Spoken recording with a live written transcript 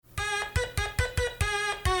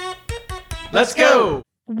Let's go.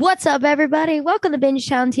 What's up, everybody? Welcome to Binge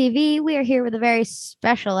Town TV. We are here with a very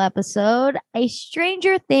special episode, a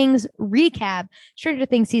Stranger Things recap, Stranger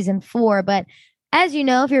Things season 4. But as you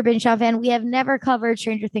know, if you're a Binge Town fan, we have never covered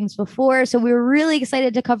Stranger Things before, so we were really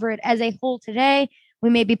excited to cover it as a whole today. We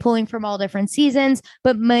may be pulling from all different seasons,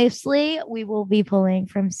 but mostly we will be pulling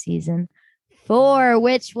from season 4,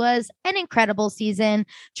 which was an incredible season,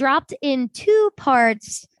 dropped in 2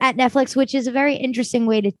 parts at Netflix, which is a very interesting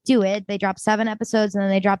way to do it. They dropped 7 episodes and then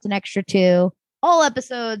they dropped an extra 2, all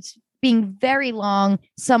episodes being very long,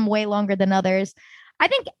 some way longer than others. I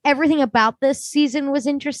think everything about this season was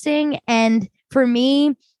interesting. And for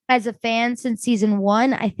me, as a fan since season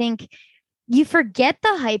 1, I think you forget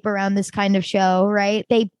the hype around this kind of show, right?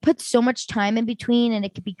 They put so much time in between and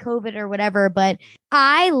it could be COVID or whatever, but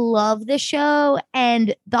I love the show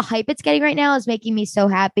and the hype it's getting right now is making me so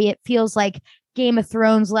happy. It feels like Game of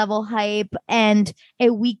Thrones level hype and a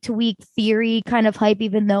week to week theory kind of hype,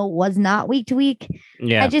 even though it was not week to week.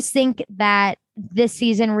 Yeah. I just think that this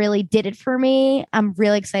season really did it for me. I'm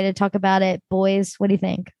really excited to talk about it. Boys, what do you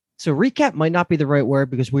think? So recap might not be the right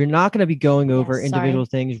word because we're not going to be going over Yes, individual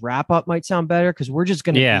things. Wrap up might sound better because we're just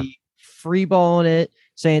going to be freeballing it,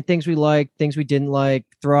 saying things we like, things we didn't like,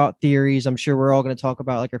 throw out theories. I'm sure we're all going to talk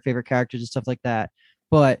about like our favorite characters and stuff like that.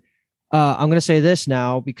 But I'm going to say this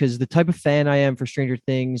now because the type of fan I am for Stranger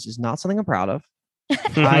Things is not something I'm proud of.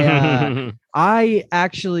 I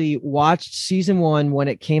actually watched season 1 when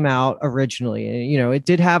it came out originally. And, you know, it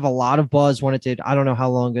did have a lot of buzz when it did. I don't know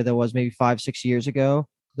how long ago that was, maybe 5-6 years ago.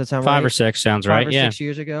 That sound 5 right? or 6 sounds right. 5 or 6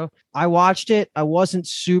 years ago. I watched it. I wasn't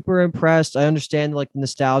super impressed. I understand like the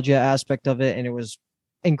nostalgia aspect of it, and it was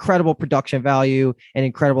incredible production value and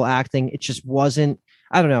incredible acting. It just wasn't,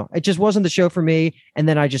 I don't know. It just wasn't the show for me. And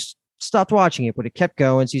then I just stopped watching it, but it kept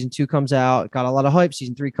going. Season 2 comes out, got a lot of hype.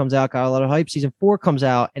 Season 3 comes out, got a lot of hype. Season 4 comes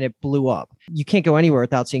out and it blew up. You can't go anywhere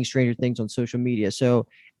without seeing Stranger Things on social media. So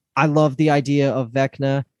I love the idea of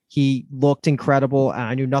Vecna. He looked incredible and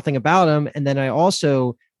I knew nothing about him. And then I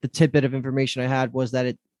also, the tidbit of information I had was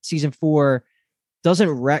that season 4 doesn't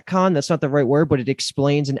retcon. That's not the right word, but it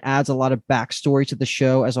explains and adds a lot of backstory to the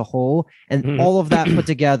show as a whole. And all of that put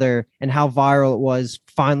together and how viral it was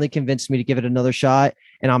finally convinced me to give it another shot.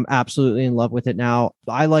 And I'm absolutely in love with it now.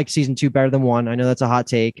 I like season 2 better than 1. I know that's a hot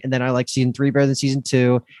take. And then I like season 3 better than season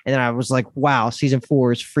 2. And then I was like, wow, season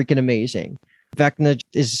 4 is freaking amazing. Vecna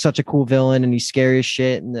is such a cool villain and he's scary as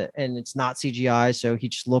shit and it's not CGI, so he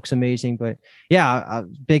just looks amazing. But yeah, I'm a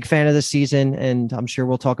big fan of this season and I'm sure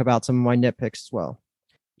we'll talk about some of my nitpicks as well.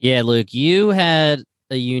 Yeah, Luke, you had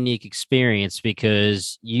a unique experience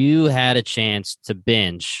because you had a chance to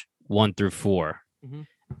binge 1 through 4. Mm-hmm.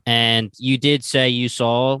 And you did say you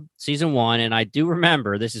saw season 1, and I do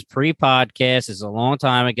remember this is pre-podcast, this is a long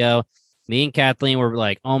time ago. Me and Kathleen were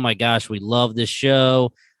like, oh my gosh, we love this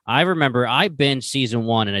show. I remember I binged season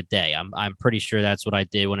 1 in a day. I'm pretty sure that's what I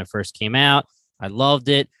did when it first came out. I loved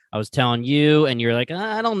it. I was telling you, and you're like,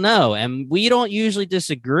 I don't know. And we don't usually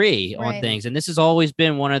disagree on things. And this has always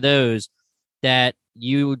been one of those that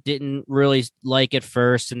you didn't really like at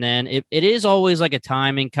first. And then it is always like a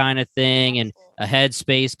timing kind of thing and a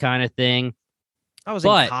headspace kind of thing. I was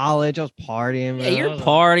in college. I was partying. Yeah, you're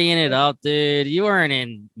partying it up, dude. You weren't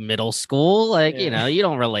in middle school. Like, you know, you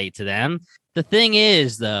don't relate to them. The thing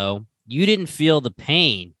is, though, you didn't feel the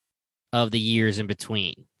pain of the years in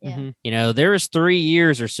between. Yeah. You know, there was 3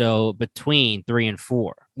 years or so between 3 and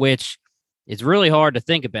 4, which is really hard to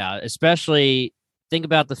think about, especially think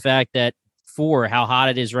about the fact that 4, how hot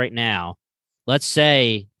it is right now. Let's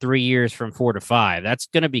say 3 years from 4 to 5. That's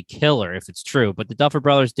going to be killer if it's true. But the Duffer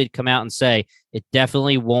Brothers did come out and say it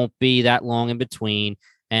definitely won't be that long in between,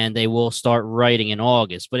 and they will start writing in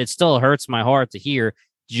August. But it still hurts my heart to hear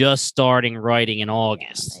just starting writing in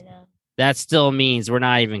August. Yeah, I know. That still means we're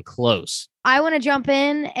not even close. I want to jump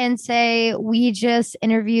in and say we just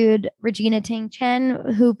interviewed Regina Ting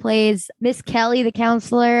Chen, who plays Miss Kelly, the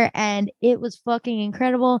counselor, and it was fucking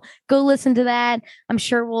incredible. Go listen to that. I'm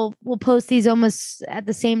sure we'll post these almost at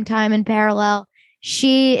the same time in parallel.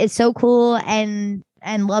 She is so cool and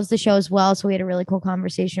loves the show as well. So we had a really cool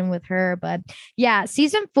conversation with her. But yeah,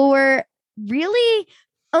 season 4 really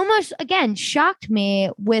almost again shocked me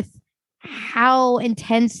with how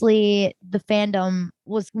intensely the fandom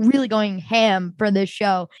was really going ham for this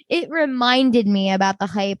show. It reminded me about the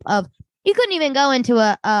hype of you couldn't even go into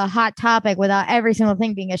a hot topic without every single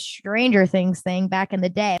thing being a Stranger Things thing back in the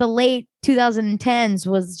day. The late 2010s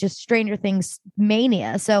was just Stranger Things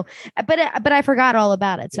mania. So, but I forgot all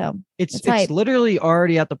about it. So it's literally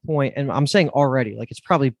already at the point, and I'm saying already, like it's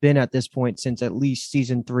probably been at this point since at least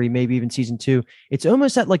season 3, maybe even season 2. It's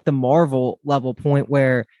almost at like the Marvel level point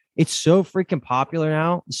where it's so freaking popular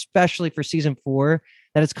now, especially for season 4,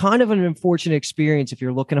 that it's kind of an unfortunate experience if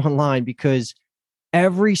you're looking online, because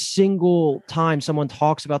every single time someone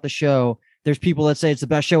talks about the show, there's people that say it's the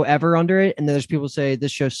best show ever under it, and then there's people that say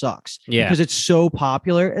this show sucks because it's so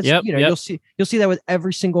popular. It's, you'll see that with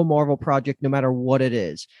every single Marvel project, no matter what it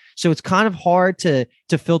is. So it's kind of hard to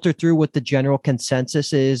filter through what the general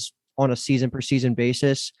consensus is on a season per season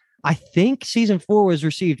basis. I think season 4 was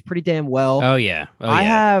received pretty damn well. Oh yeah. I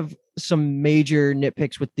have some major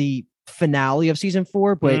nitpicks with the finale of season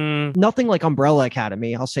 4, but nothing like Umbrella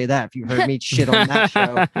Academy. I'll say that if you heard me shit on that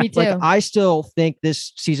show. Me too. Like, I still think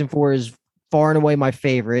this season 4 is far and away my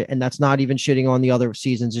favorite, and that's not even shitting on the other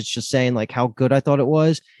seasons. It's just saying like how good I thought it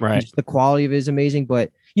was. Right. The quality of it is amazing,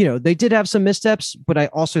 but they did have some missteps, but I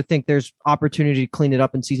also think there's opportunity to clean it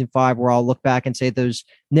up in season 5, where I'll look back and say those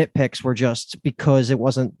nitpicks were just because it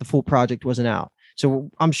wasn't, the full project wasn't out.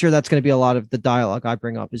 So I'm sure that's going to be a lot of the dialogue I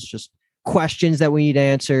bring up, is just questions that we need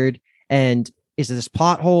answered. And is this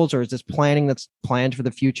plot holes, or is this planning that's planned for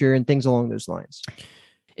the future, and things along those lines?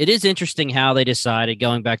 It is interesting how they decided,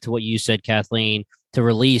 going back to what you said, Kathleen, to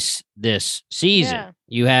release this season. Yeah.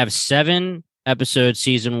 You have 7 episodes,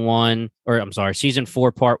 season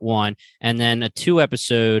 4, part 1, and then a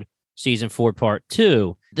 2-episode season 4, part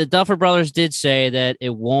 2. The Duffer Brothers did say that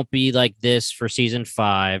it won't be like this for season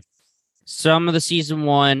 5. Some of the season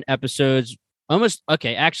 1 episodes, almost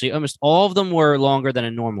all of them were longer than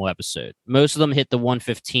a normal episode. Most of them hit the 1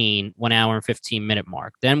 hour and 15 minute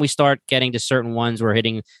mark. Then we start getting to certain ones we're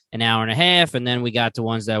hitting an hour and a half, and then we got to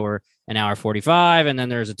ones that were an hour 45, and then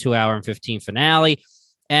there's a 2 hour and 15 finale.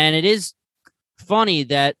 And it is funny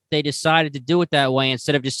that they decided to do it that way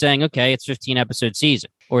instead of just saying, okay, it's 15 episode season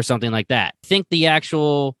or something like that. I think the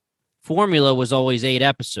actual formula was always 8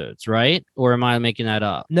 episodes, right? Or am I making that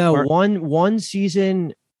up? No, one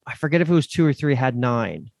season, I forget if it was 2 or 3, had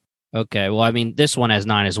 9. Okay, well, I mean, this one has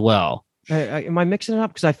 9 as well. Am I mixing it up?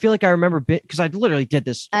 Because I feel like I remember because I literally did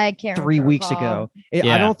this 3 weeks ago.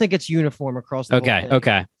 I don't think it's uniform across the whole thing.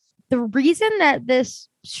 Okay. The reason that this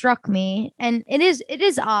struck me, and it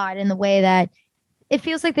is odd in the way that it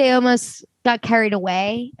feels like they almost got carried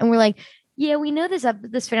away, and we're like, yeah, we know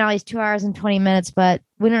this finale is 2 hours and 20 minutes, but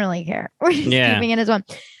we don't really care. We're just keeping it as one.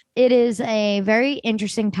 It is a very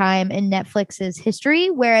interesting time in Netflix's history,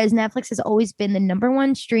 whereas Netflix has always been the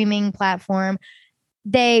 #1 streaming platform.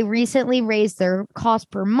 They recently raised their cost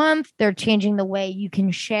per month. They're changing the way you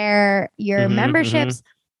can share your memberships.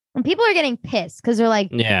 And people are getting pissed because they're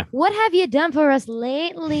like, what have you done for us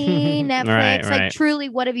lately, Netflix? Like, truly,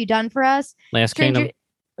 what have you done for us? Last Kingdom.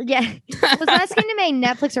 Yeah. Was Last Kingdom a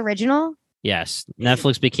Netflix original? Yes.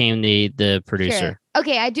 Netflix became the producer. Sure.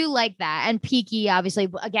 Okay, I do like that. And Peaky, obviously,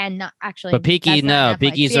 again, not actually. But Peaky, no.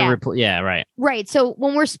 Peaky's right. Right. So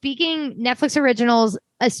when we're speaking Netflix originals,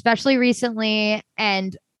 especially recently,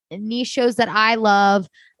 and niche shows that I love,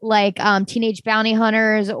 like Teenage Bounty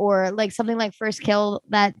Hunters, or like something like First Kill,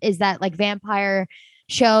 that is that like vampire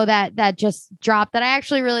show that just dropped that I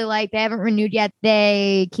actually really like. They haven't renewed yet.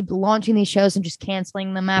 They keep launching these shows and just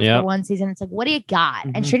canceling them after one season. It's like, what do you got?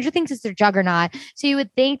 And Stranger Things is their juggernaut. So you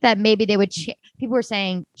would think that maybe they would people were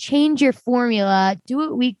saying, change your formula, do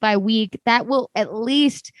it week by week. That will at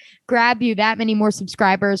least grab you that many more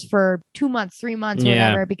subscribers for 2 months, 3 months,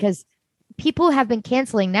 whatever, because people have been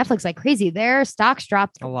canceling Netflix like crazy. Their stocks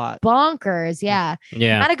dropped a lot. Bonkers. Yeah.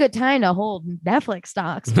 Not a good time to hold Netflix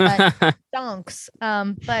stocks, but stonks.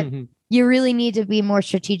 But you really need to be more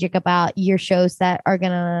strategic about your shows that are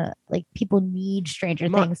going to, like, people need Stranger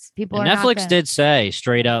Things. Netflix did say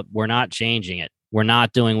straight up, we're not changing it. We're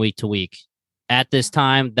not doing week to week. At this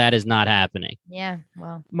time, that is not happening. Yeah.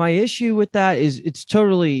 Well, my issue with that is it's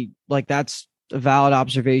totally like, that's a valid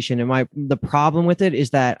observation, and the problem with it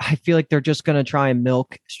is that I feel like they're just going to try and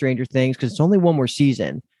milk Stranger Things because it's only one more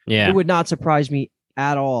season. It would not surprise me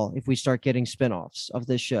at all if we start getting spinoffs of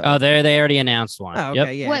this show. Oh, they already announced one. Oh,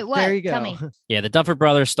 okay, yeah. Wait, what? There you go. Tell me. Yeah, the Duffer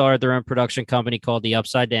Brothers started their own production company called The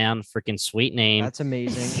Upside Down. Freaking sweet name. That's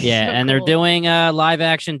amazing. Yeah, So and cool. they're doing a live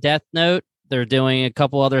action Death Note. They're doing a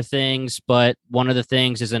couple other things, but one of the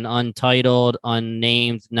things is an untitled,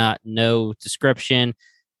 unnamed, no description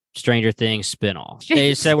Stranger Things spinoff.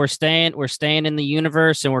 They said we're staying in the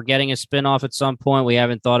universe, and we're getting a spinoff at some point. We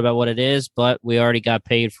haven't thought about what it is, but we already got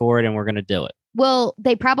paid for it, and we're going to do it. Well,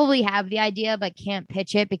 they probably have the idea, but can't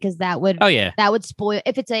pitch it because that would spoil.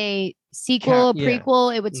 If it's a sequel,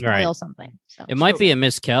 prequel, it would spoil something. So it might be a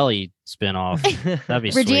Miss Kelly spinoff. That'd be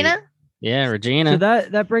Regina. Sweet. Yeah, Regina. So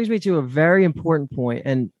that brings me to a very important point,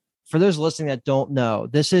 and for those listening that don't know,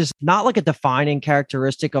 this is not like a defining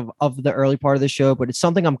characteristic of the early part of the show, but it's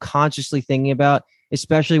something I'm consciously thinking about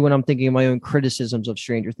especially when I'm thinking of my own criticisms of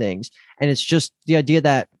Stranger Things. And it's just the idea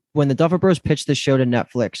that when the Duffer Bros pitched this show to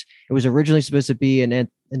Netflix, it was originally supposed to be an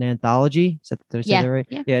anthology. Did I say that right?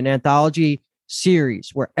 Yeah. An anthology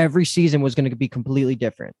series where every season was going to be completely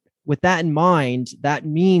different. With that in mind, that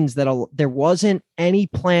means that there wasn't any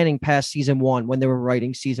planning past season 1 when they were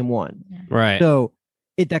writing season 1. Right. So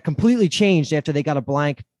that completely changed after they got a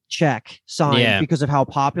blank check signed because of how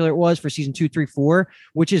popular it was for season 2, 3, 4,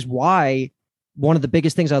 which is why one of the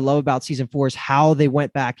biggest things I love about season 4 is how they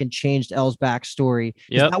went back and changed Elle's backstory.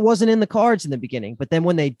 That wasn't in the cards in the beginning, but then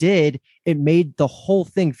when they did, it made the whole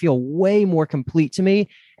thing feel way more complete to me.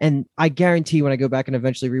 And I guarantee when I go back and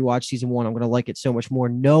eventually rewatch season 1, I'm going to like it so much more,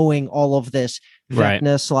 knowing all of this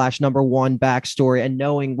Vecna / number 1 backstory and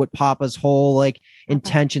knowing what Papa's whole like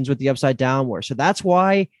intentions with the Upside Down were. So that's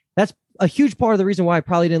a huge part of the reason why I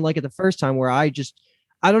probably didn't like it the first time, where I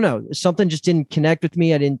don't know, something just didn't connect with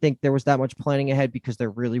me. I didn't think there was that much planning ahead because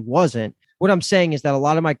there really wasn't. What I'm saying is that a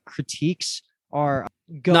lot of my critiques are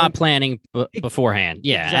not planning beforehand.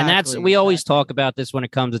 Yeah. Exactly, and we always talk about this when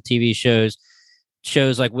it comes to TV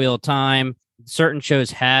shows like Wheel of Time. Certain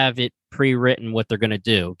shows have it pre-written what they're going to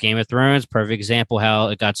do. Game of Thrones, perfect example how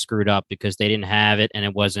it got screwed up because they didn't have it and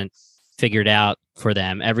it wasn't figured out for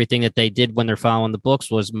them. Everything that they did when they're following the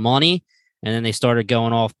books was money. And then they started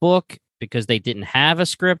going off book because they didn't have a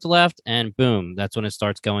script left, and boom, that's when it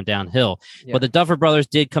starts going downhill. Yeah. But the Duffer Brothers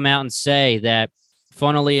did come out and say that,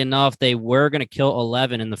 funnily enough, they were going to kill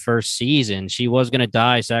 11 in the first season. She was going to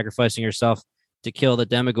die, sacrificing herself to kill the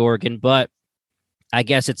Demogorgon. But I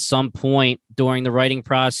guess at some point during the writing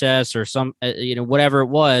process or whatever it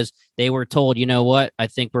was, they were told, you know what, I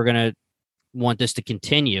think we're going to want this to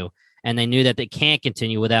continue. And they knew that they can't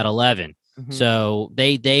continue without 11. Mm-hmm. So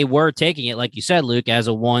they were taking it, like you said, Luke, as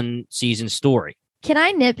a 1-season story. Can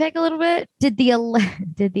I nitpick a little bit? Did the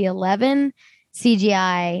 11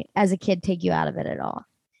 CGI as a kid take you out of it at all?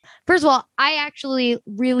 First of all, I actually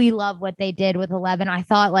really love what they did with 11. I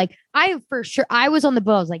thought I was on the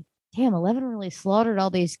boat. I was like, damn, 11 really slaughtered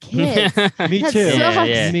all these kids. Me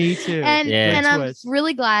too. Me too. And I'm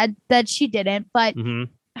really glad that she didn't. But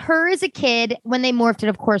her as a kid, when they morphed it,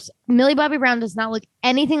 of course, Millie Bobby Brown does not look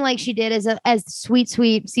anything like she did as sweet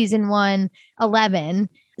season 1 11.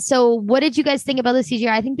 So what did you guys think about the CGI?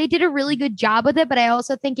 I think they did a really good job with it, but I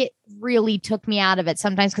also think it really took me out of it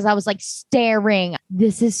sometimes because I was staring.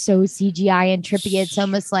 This is so CGI and trippy. It's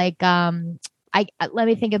almost like let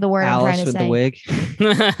me think of the word Alice I'm trying to say. Alice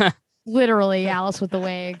with the wig. Literally Alice with the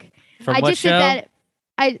wig. From what show? Did that.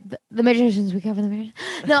 The Magicians, we cover the Magicians.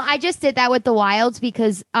 No, I just did that with the Wilds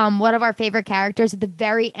because one of our favorite characters at the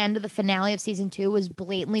very end of the finale of season 2 was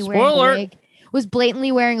blatantly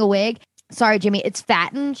wearing a wig. Sorry, Jimmy. It's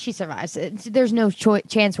Fatten. She survives. There's no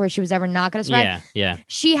chance where she was ever not going to survive. Yeah.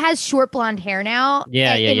 She has short blonde hair now.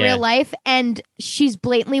 In real life, and she's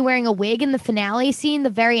blatantly wearing a wig in the finale scene,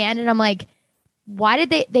 the very end, and I'm like, why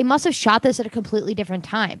did they must have shot this at a completely different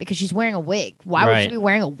time because she's wearing a wig. Why would she be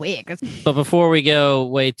wearing a wig? But before we go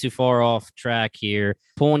way too far off track here,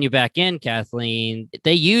 pulling you back in, Kathleen,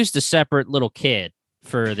 they used a separate little kid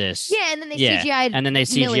for this. Yeah, and then they CGI'd and then they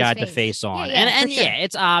CGI'd the face on. And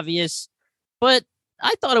it's obvious, but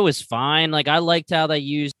I thought it was fine. I liked how they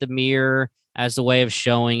used the mirror as the way of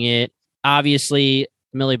showing it. Obviously,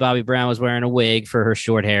 Millie Bobby Brown was wearing a wig for her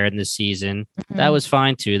short hair in this season. Mm-hmm. That was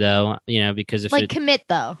fine too, though. Because if commit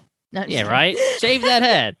though. No, right. Shave that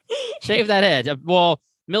head. Shave that head. Well,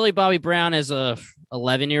 Millie Bobby Brown is a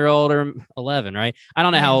 11-year-old or 11, right? I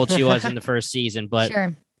don't know how old she was in the first season, but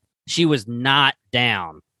she was not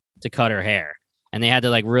down to cut her hair, and they had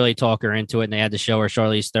to really talk her into it, and they had to show her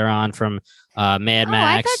Charlize Theron from Mad Max.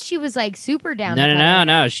 I thought she was super down.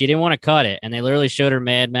 No. She didn't want to cut it, and they literally showed her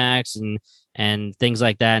Mad Max and things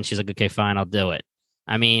like that. And she's like, okay, fine, I'll do it.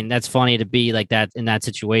 I mean, that's funny to be like that in that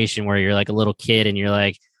situation where you're a little kid and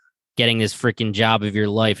you're getting this freaking job of your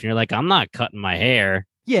life. And you're like, I'm not cutting my hair.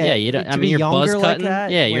 Yeah. You don't, you're buzz cutting.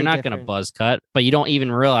 You're not going to buzz cut, but you don't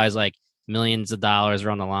even realize millions of dollars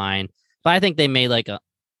are on the line. But I think they made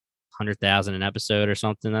 $100,000 an episode or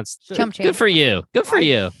something. That's good for you. Good for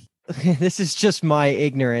you. This is just my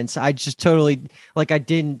ignorance. I just totally it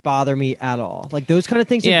didn't bother me at all. Those kind of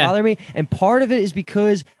things didn't bother me. And part of it is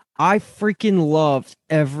because I freaking loved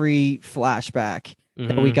every flashback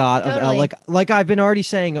that we got of Elle. Like I've been already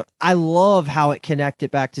saying, I love how it connected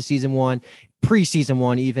back to season 1, pre-season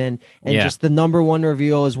 1 even. And just the number 1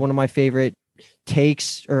 reveal is one of my favorite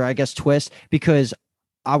takes, or I guess twists, because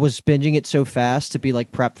I was binging it so fast to be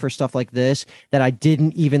prepped for stuff like this that I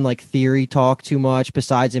didn't even theory talk too much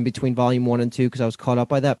besides in between volume 1 and 2 because I was caught up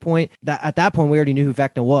by that point. At that point we already knew who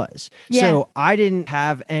Vecna was. So I didn't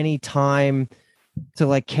have any time to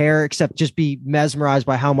like care, except just be mesmerized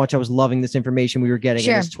by how much I was loving this information we were getting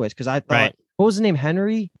in this twist. Because I thought, what was the name?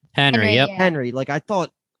 Henry. Yep. Yeah. Henry. Like I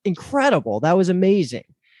thought, incredible. That was amazing.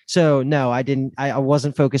 So no, I didn't. I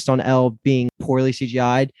wasn't focused on Elle being poorly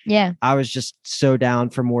CGI'd. Yeah. I was just so down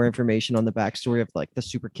for more information on the backstory of like the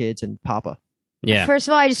super kids and Papa. Yeah. First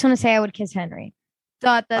of all, I just want to say I would kiss Henry.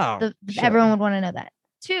 Thought that sure. everyone would want to know that.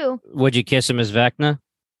 2. Would you kiss him as Vecna?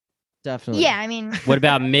 Definitely. Yeah, I mean, What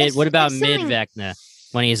about mid assuming- Vecna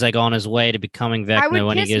when he's like on his way to becoming Vecna? I would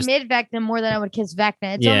when he kiss goes, mid Vecna more than I would kiss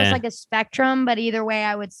Vecna. It's Yeah. almost like a spectrum, but either way,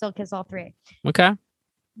 I would still kiss all 3. okay.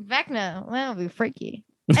 Vecna, well, that would be freaky.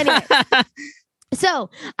 Anyway, so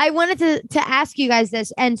I wanted to ask you guys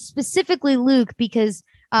this, and specifically Luke, because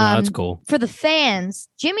No, that's cool. for the fans,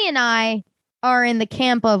 Jimmy and I are in the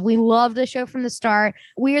camp of we love the show from the start.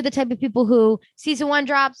 We are the type of people who season 1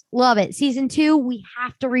 drops, love it. Season 2, we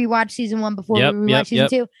have to rewatch season 1 before we rewatch season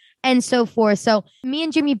 2, and so forth. So me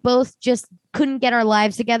and Jimmy both just couldn't get our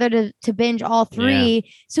lives together to binge all 3.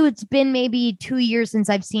 So it's been maybe 2 years since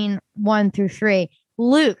I've seen 1 through 3.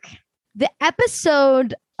 Luke, the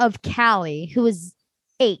episode of Callie, who is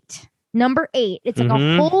 8, number 8. It's like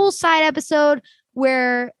a whole side episode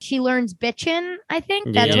where she learns bitchin', I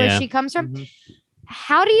think. That's where she comes from. Mm-hmm.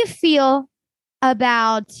 How do you feel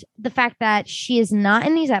about the fact that she is not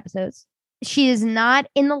in these episodes? She is not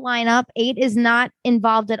in the lineup. 8 is not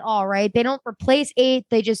involved at all, right? They don't replace 8.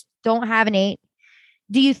 They just don't have an 8.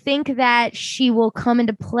 Do you think that she will come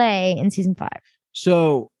into play in season 5?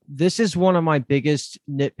 So this is one of my biggest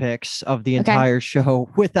nitpicks of the entire show,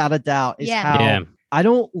 without a doubt, is how I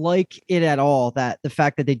don't like it at all, that the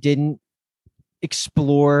fact that they didn't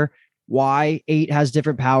explore why 8 has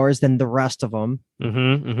different powers than the rest of them.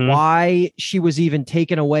 Why she was even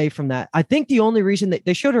taken away from that. I think the only reason that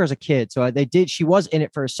they showed her as a kid, so she was in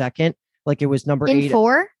it for a second, like it was number 8 in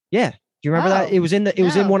 4. Yeah, do you remember that? It was in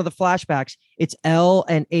in one of the flashbacks. It's Elle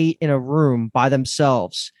and 8 in a room by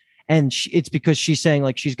themselves, and it's because she's saying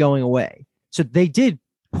like she's going away. So they did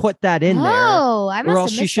put that in there, or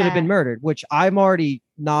else she should have been murdered, which I'm already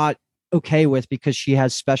not okay with, because she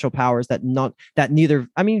has special powers that neither.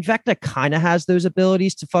 I mean, Vecna kind of has those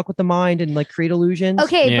abilities to fuck with the mind and like create illusions.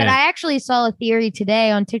 Okay, but I actually saw a theory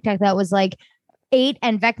today on TikTok that was like 8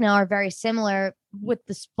 and Vecna are very similar with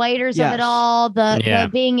the spiders of it all, the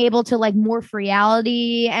being able to like morph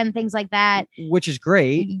reality and things like that, which is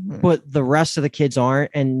great. But the rest of the kids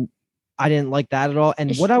aren't, and I didn't like that at all.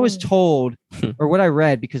 And what I was told, or what I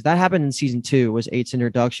read, because that happened in season 2, was 8's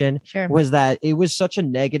introduction, was that it was such a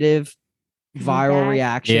negative viral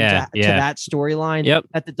reaction to that storyline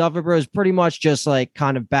that the Duffer Bros pretty much just like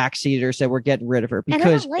kind of backseated, said we're getting rid of her,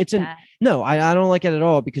 because I don't like it at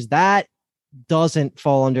all, because that doesn't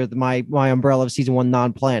fall under my umbrella of season 1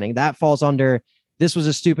 non-planning. That falls under, this was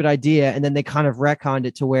a stupid idea, and then they kind of retconned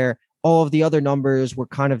it to where all of the other numbers were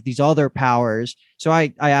kind of these other powers. So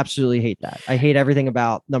I absolutely hate that. I hate everything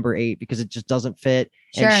about number 8, because it just doesn't fit.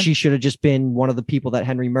 And she should have just been one of the people that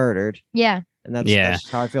Henry murdered. Yeah. And that's just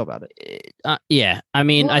how I feel about it. I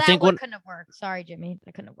mean, I think what couldn't have worked. Sorry, Jimmy.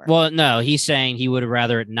 That couldn't have worked. Well, no, he's saying he would have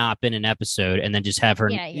rather it not been an episode and then just have her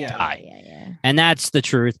die. And that's the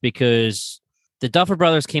truth, because the Duffer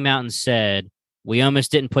Brothers came out and said, we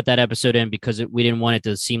almost didn't put that episode in because we didn't want it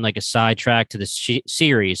to seem like a sidetrack to the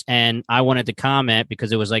series. And I wanted to comment,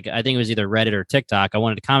 because it was like, I think it was either Reddit or TikTok. I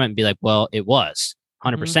wanted to comment and be like, well, it was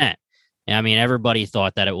 100%. I mean, everybody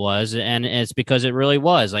thought that it was, and it's because it really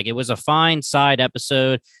was. Like, it was a fine side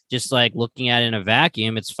episode, just like looking at it in a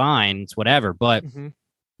vacuum, it's fine, it's whatever. But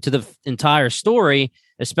to the entire story,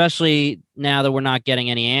 especially now that we're not getting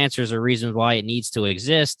any answers or reasons why it needs to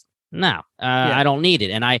exist, no, I don't need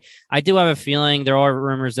it. And I do have a feeling there are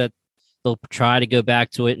rumors that they'll try to go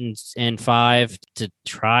back to it in 5 to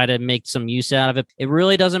try to make some use out of it. It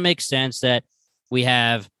really doesn't make sense that we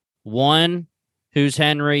have one who's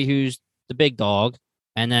Henry, who's the big dog,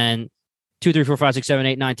 and then 2, 3, 4, 5, 6, 7,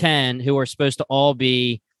 8, 9, 10, who are supposed to all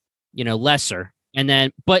be, lesser, and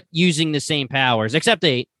then but using the same powers, except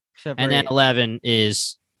 8, and then 11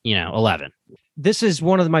 is 11. This is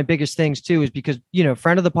one of my biggest things too, is because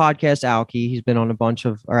friend of the podcast, Alki, he's been on a bunch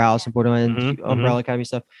of our Allison Borderland Umbrella Academy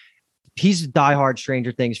stuff. He's a diehard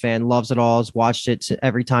Stranger Things fan, loves it all, has watched it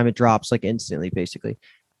every time it drops, like instantly, basically.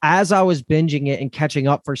 As I was binging it and catching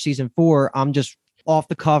up for season 4, I'm just off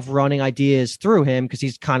the cuff running ideas through him, because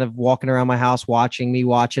he's kind of walking around my house watching me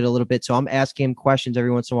watch it a little bit. So I'm asking him questions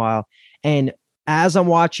every once in a while. And as I'm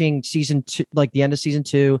watching season 2, like the end of season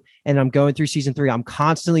 2, and I'm going through season 3, I'm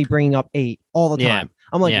constantly bringing up 8 all the time.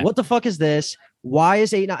 I'm like, what the fuck is this? Why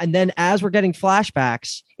is 8 not? And then as we're getting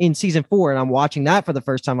flashbacks in season 4, and I'm watching that for the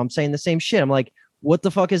first time, I'm saying the same shit. I'm like, what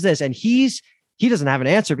the fuck is this? And he's he doesn't have an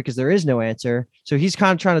answer because there is no answer. So he's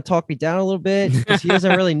kind of trying to talk me down a little bit because he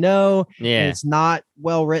doesn't really know. Yeah. And it's not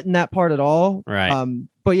well written, that part at all. Right.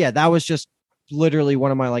 But yeah, that was just literally one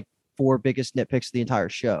of my like 4 biggest nitpicks of the entire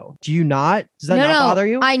show. Do you not? Does that not bother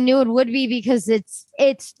you? I knew it would be because it's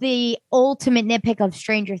the ultimate nitpick of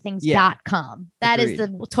StrangerThings.com. That is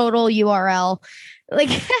the total URL, like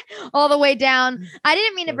all the way down. I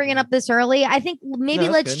didn't mean to bring it up this early. I think maybe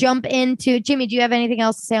let's jump into Jimmy. Do you have anything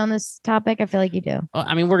else to say on this topic? I feel like you do.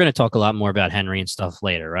 I mean, we're going to talk a lot more about Henry and stuff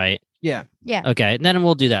later, right? Yeah. Okay, then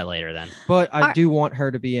we'll do that later then. But I do want her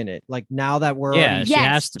to be in it. Like now that we're she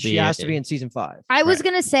has to be. She has to be in season 5. I was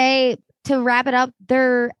gonna say, to wrap it up,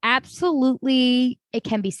 it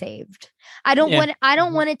can be saved. I don't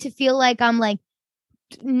want it to feel like I'm like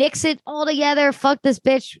nix it all together. Fuck this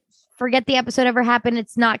bitch. Forget the episode ever happened.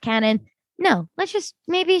 It's not canon. No, let's just,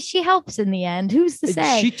 maybe she helps in the end. Who's to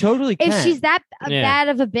say? She totally can. If she's that bad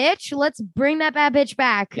of a bitch, let's bring that bad bitch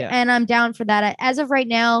back. Yeah. And I'm down for that. As of right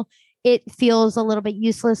now, it feels a little bit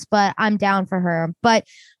useless, but I'm down for her. But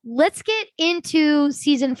let's get into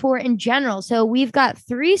season 4 in general. So we've got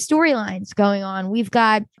 3 storylines going on. We've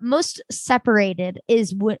got most separated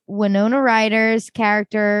is Winona Ryder's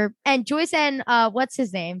character and Joyce and what's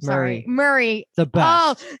his name? Sorry, Murray. The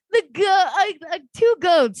best. Oh, the 2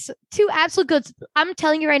 goats, 2 absolute goats. I'm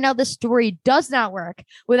telling you right now, this story does not work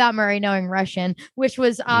without Murray knowing Russian, which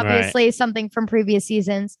was obviously something from previous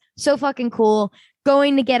seasons. So fucking cool.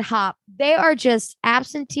 Going to get Hop. They are just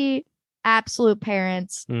absentee absolute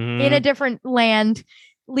parents in a different land,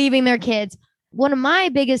 leaving their kids. One of my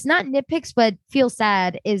biggest, not nitpicks, but feel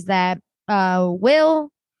sad is that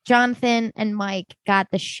Will, Jonathan, and Mike got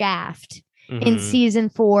the shaft in season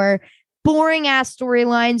 4. Boring ass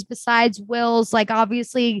storylines besides Will's, like,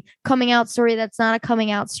 obviously coming out story that's not a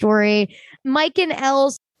coming out story. Mike and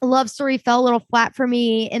Elle's love story fell a little flat for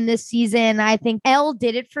me in this season. I think Elle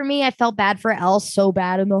did it for me. I felt bad for Elle so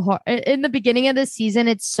bad in the beginning of this season.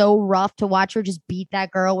 It's so rough to watch her just beat that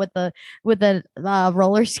girl with the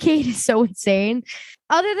roller skate. It's so insane.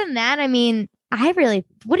 Other than that, I mean, what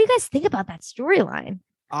do you guys think about that storyline?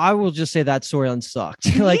 I will just say that storyline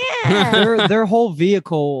sucked. Like their whole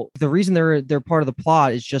vehicle, the reason they're part of the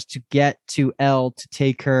plot is just to get to Elle to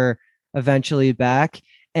take her eventually back.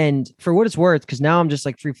 And for what it's worth, because now I'm just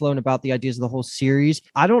like free flowing about the ideas of the whole series.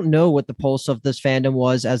 I don't know what the pulse of this fandom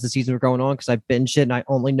was as the season was going on because I binged it and I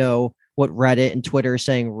only know what Reddit and Twitter are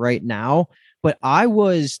saying right now. But I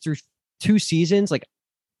was through 2 seasons, like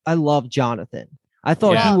I love Jonathan. I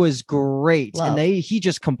thought he was great. And he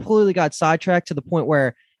just completely got sidetracked to the point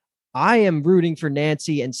where I am rooting for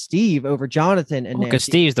Nancy and Steve over Jonathan and Nancy. Because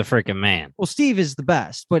Steve's the freaking man. Well, Steve is the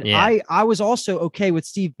best, but I was also okay with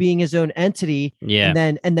Steve being his own entity. Yeah.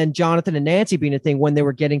 And then Jonathan and Nancy being a thing when they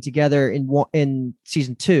were getting together in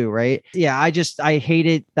season 2, right? Yeah, I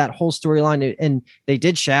hated that whole storyline, and they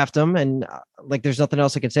did shaft him, and like there's nothing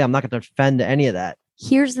else I can say. I'm not going to defend any of that.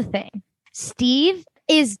 Here's the thing. Steve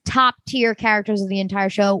is top tier characters of the entire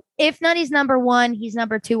show. If not, he's number 1, he's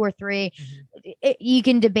number 2 or 3. You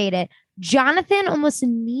can debate it. Jonathan almost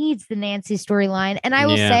needs the Nancy storyline. And I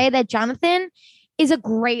will say that Jonathan is a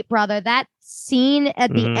great brother. That scene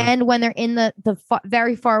at the end when they're in the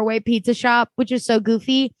very far away pizza shop, which is so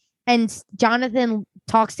goofy. And Jonathan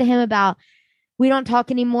talks to him about, we don't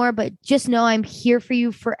talk anymore, but just know I'm here for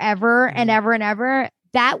you forever and ever and ever.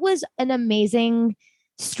 That was an amazing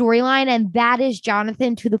storyline, and that is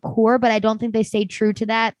Jonathan to the core, but I don't think they stayed true to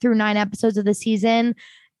that through 9 episodes of the season.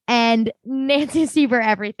 And Nancy Steve are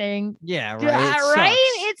everything. Yeah, right. Right?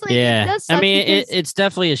 It's like, it does suck. I mean, it's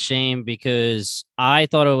definitely a shame because I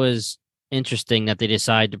thought it was interesting that they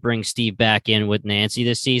decided to bring Steve back in with Nancy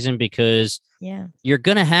this season because you're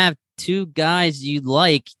gonna have 2 guys you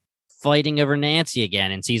like fighting over Nancy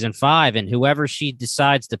again in season 5, and whoever she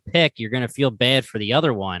decides to pick, you're gonna feel bad for the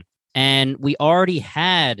other one. And we already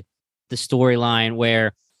had the storyline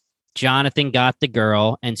where Jonathan got the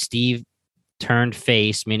girl and Steve turned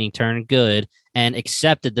face, meaning turned good, and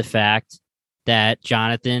accepted the fact that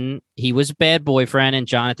Jonathan, he was a bad boyfriend, and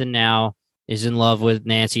Jonathan now is in love with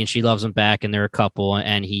Nancy and she loves him back and they're a couple,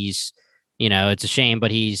 and he's, it's a shame,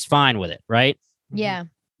 but he's fine with it, right? Yeah.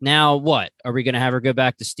 Now what? Are we going to have her go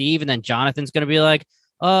back to Steve and then Jonathan's going to be like,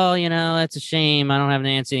 oh, that's a shame. I don't have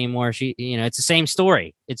Nancy anymore. She, it's the same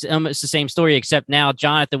story. It's almost the same story, except now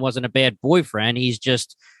Jonathan wasn't a bad boyfriend. He's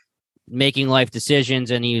just making life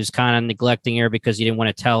decisions and he was kind of neglecting her because he didn't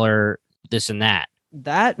want to tell her this and that.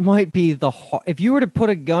 That might be if you were to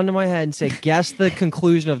put a gun to my head and say, guess the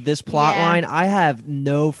conclusion of this plot line, I have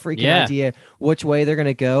no freaking idea which way they're going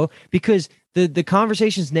to go, because the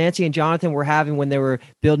conversations Nancy and Jonathan were having when they were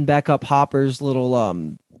building back up Hopper's little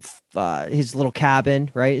his little cabin,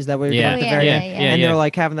 right? Is that what you're Yeah. doing at the Oh, very yeah, end? yeah, yeah. And they're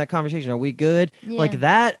like having that conversation. Are we good? Yeah. Like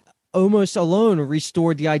that almost alone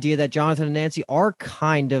restored the idea that Jonathan and Nancy are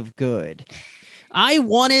kind of good. I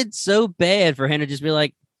wanted so bad for him to just be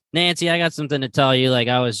like, Nancy, I got something to tell you. Like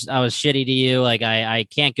I was shitty to you. Like I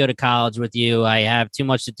can't go to college with you. I have too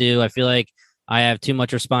much to do. I feel like I have too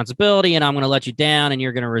much responsibility and I'm going to let you down and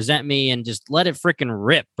you're going to resent me and just let it freaking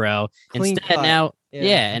rip, bro. Clean Instead cut. now,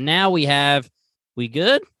 Yeah. and now we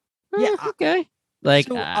good? Yeah, Okay. Like,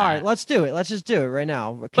 So, all right, let's do it. Let's just do it right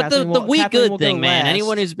now. but Kathleen the will- we Kathleen good will thing, go man. last.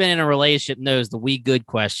 Anyone who's been in a relationship knows the we good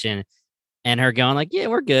question, and her going like, "Yeah,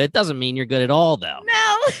 we're good," doesn't mean you're good at all, though.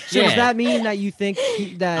 No. So Yeah. does that mean that you think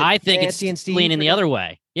that I think Nancy and it's Steve leaning are the gonna- other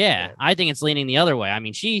way. Yeah, Yeah. I think it's leaning the other way. I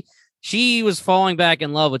mean, she was falling back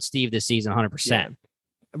in love with Steve this season, 100%.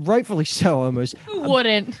 Rightfully so, almost. Who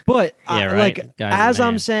wouldn't? But Yeah, right. like Guy's as the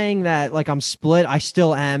I'm man. saying that, like I'm split. I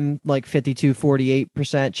still am like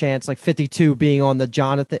 48% chance, like 52 being on the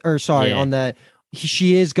Jonathan, or sorry, Yeah. on the.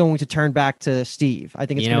 She is going to turn back to Steve. I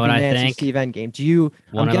think it's You know going to what be I Nancy think? Steve endgame. Do you?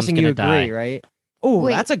 One I'm of them's guessing you gonna agree, die. right? Oh,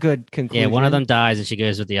 Wait. that's a good conclusion. Yeah, one of them dies and she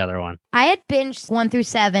goes with the other one. I had binged 1 through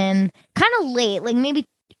 7 kind of late, like maybe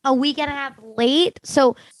a week and a half late.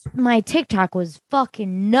 So my TikTok was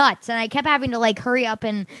fucking nuts. And I kept having to like hurry up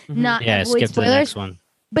and Mhm. not Yeah, avoid skip to the spoilers. next one.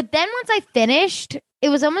 But then once I finished, it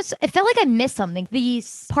felt like I missed something. The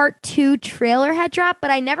part 2 trailer had dropped,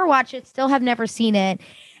 but I never watched it, still have never seen it.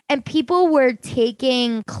 And people were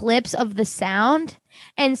taking clips of the sound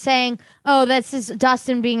and saying, oh, this is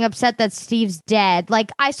Dustin being upset that Steve's dead.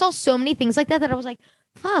 Like, I saw so many things like that I was like,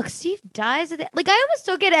 fuck, Steve dies. Like, I almost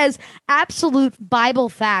took it as absolute Bible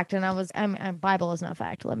fact. And Bible is not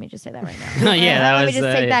fact. Let me just say that right now. Yeah, that Let was, me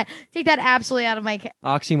just yeah. take that absolutely out of my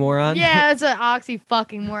Oxymoron. yeah, it's an oxy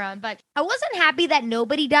fucking moron. But I wasn't happy that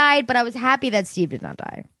nobody died, but I was happy that Steve did not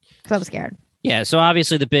die because I was scared. Yeah, so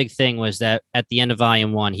obviously the big thing was that at the end of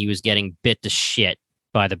volume 1, he was getting bit to shit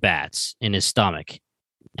by the bats in his stomach.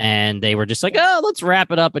 And they were just like, oh, let's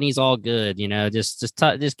wrap it up and he's all good, you know, just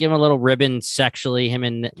give him a little ribbon sexually, him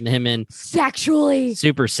and Sexually,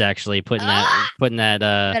 super sexually putting that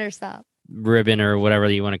better stop. ribbon or whatever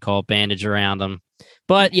you want to call it, bandage around him.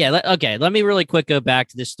 But yeah, let me really quick go back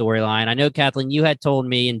to this storyline. I know, Kathleen, you had told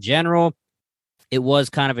me in general it was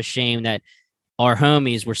kind of a shame that our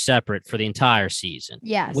homies were separate for the entire season.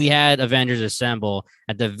 Yes, We had Avengers Assemble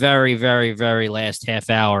at the very, very, very last half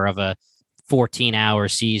hour of a 14-hour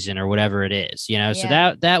season or whatever it is, you know. So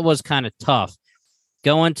that was kind of tough.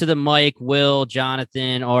 Going to the Mike, Will,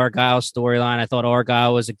 Jonathan, Argyle storyline, I thought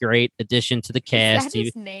Argyle was a great addition to the Is cast. that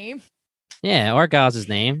his name? Yeah, Argyle's his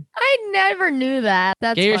name. I never knew that.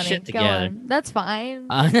 That's Get your funny. shit Go together. on. That's fine.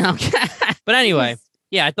 No. But anyway,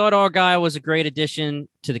 yeah, I thought Argyle was a great addition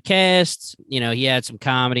to the cast. You know, he had some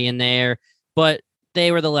comedy in there, but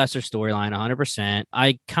they were the lesser storyline, 100%.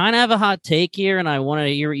 I kind of have a hot take here, and I want to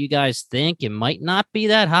hear what you guys think. It might not be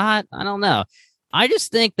that hot. I don't know. I just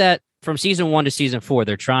think that from season 1 to season 4,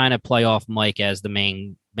 they're trying to play off Mike as the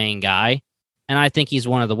main guy, and I think he's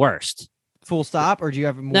one of the worst. Full stop, or do you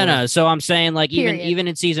have more? No. So I'm saying, like, Period. even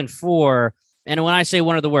in season 4, and when I say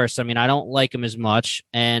one of the worst, I mean I don't like him as much,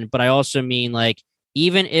 but I also mean, like,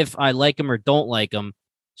 even if I like him or don't like him,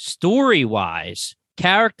 story-wise,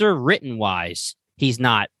 character written-wise, he's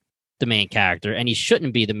not the main character, and he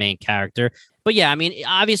shouldn't be the main character. But yeah, I mean,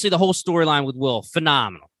 obviously the whole storyline with Will,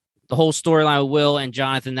 phenomenal. The whole storyline with Will and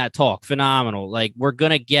Jonathan, that talk, phenomenal. Like, we're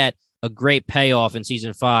going to get a great payoff in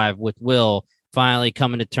season 5 with Will finally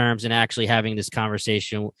coming to terms and actually having this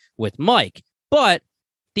conversation with Mike. But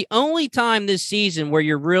the only time this season where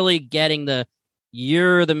you're really getting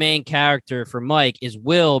you're the main character for Mike is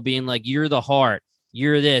Will being like, you're the heart,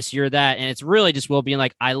 you're this, you're that. And it's really just Will being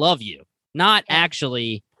like, I love you, not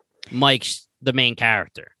actually Mike's the main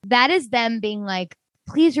character. That is them being like,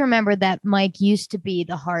 please remember that Mike used to be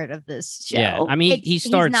the heart of this show. Yeah. I mean, he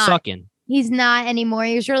started sucking. He's not anymore.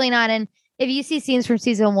 He's really not. And if you see scenes from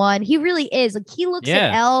season 1, he really is. Like, he looks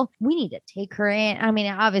at Elle. We need to take her in. I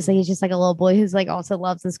mean, obviously, he's just like a little boy who's like also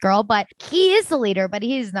loves this girl, but he is the leader, but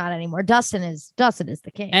he's not anymore. Dustin is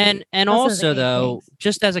the king. And Dustin is also, the though, king.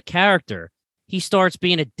 just as a character, he starts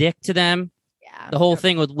being a dick to them. Yeah. The whole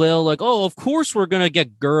thing with Will, like, oh, of course we're going to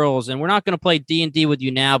get girls and we're not going to play D&D with you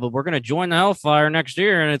now, but we're going to join the Hellfire next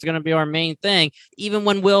year and it's going to be our main thing. Even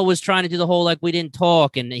when Will was trying to do the whole, like, we didn't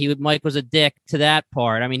talk and Mike was a dick to that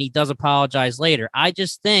part. I mean, he does apologize later. I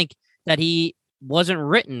just think that he wasn't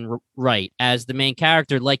written right as the main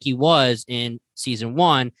character like he was in season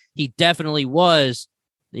 1. He definitely was,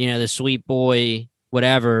 you know, the sweet boy,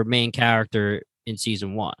 whatever main character in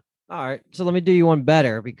season 1. All right, so let me do you one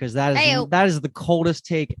better because Ayo. that is the coldest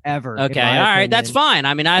take ever. in Okay, my all right, that's opinion. fine.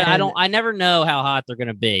 I mean, I And- don't, I never know how hot they're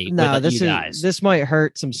gonna be No, with this you is guys. this might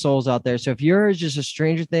hurt some souls out there. So if you're just a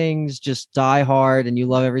Stranger Things, just die hard, and you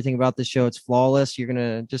love everything about the show, it's flawless. You're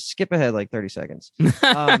gonna just skip ahead like 30 seconds.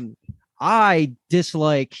 I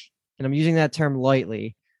dislike, and I'm using that term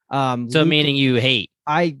lightly. So meaning you hate.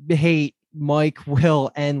 I hate Mike,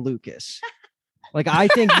 Will, and Lucas. Like I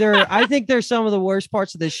think they're some of the worst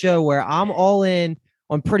parts of this show where I'm all in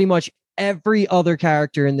on pretty much every other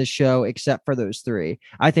character in the show except for those three.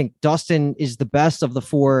 I think Dustin is the best of the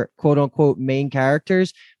four quote unquote main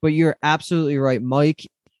characters, but you're absolutely right. Mike,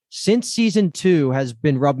 since season 2, has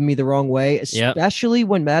been rubbing me the wrong way, especially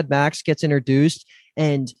when Mad Max gets introduced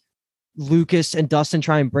and Lucas and Dustin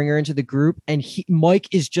try and bring her into the group. And Mike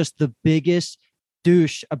is just the biggest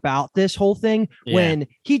douche about this whole thing when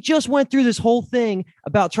he just went through this whole thing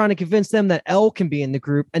about trying to convince them that Elle can be in the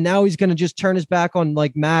group, and now he's going to just turn his back on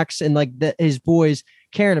like Max and like his boys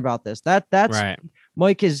caring about this. That's right.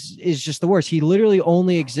 Mike is just the worst. He literally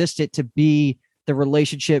only existed to be the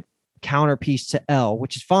relationship counterpiece to Elle,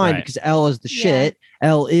 which is fine because Elle is the shit.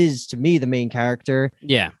 Elle is to me the main character.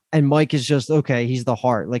 Yeah. And Mike is just okay. He's the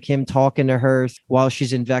heart, like him talking to her while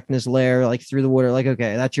she's in Vecna's lair, like through the water. Like,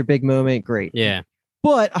 okay, that's your big moment. Great. Yeah.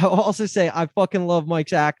 But I'll also say I fucking love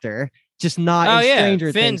Mike's actor, just not in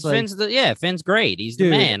Stranger Things. Finn's great. He's the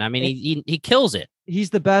man. I mean, he kills it. He's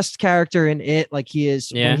the best character in it. Like he is,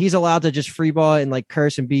 when he's allowed to just freeball and like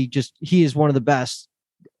curse and be just, he is one of the best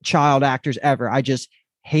child actors ever. I just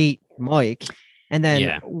hate Mike. And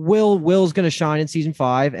then Will's going to shine in season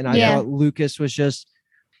 5. And I thought Lucas was just,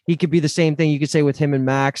 he could be the same thing you could say with him and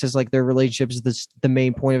Max, as like their relationship is the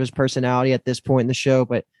main point of his personality at this point in the show.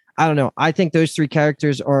 But I don't know. I think those 3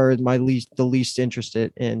 characters are the least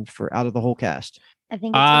interested in for out of the whole cast. I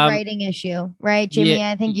think it's a writing issue, right, Jimmy?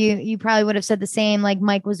 Yeah. I think you probably would have said the same. Like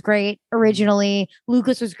Mike was great originally.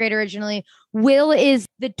 Lucas was great originally. Will is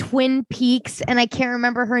the Twin Peaks, and I can't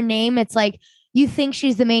remember her name. It's like you think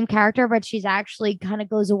she's the main character, but she's actually kind of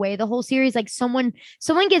goes away the whole series. Like someone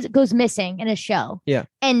goes missing in a show. Yeah.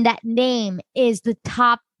 And that name is the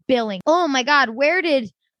top billing. Oh my God, where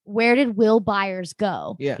did Will Byers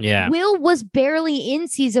go? Yeah. Will was barely in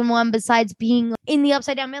season 1 besides being in the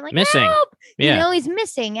Upside Down Man, like missing. Help! Yeah. You know, he's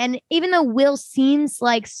missing. And even though Will seems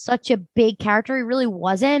like such a big character, he really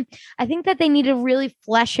wasn't. I think that they need to really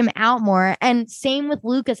flesh him out more. And same with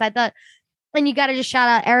Lucas. I thought, and you got to just shout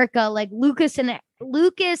out Erica. Like Lucas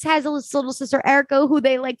has a little sister Erica who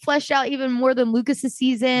they like fleshed out even more than Lucas's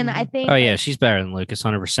season. I think. Oh yeah, she's better than Lucas,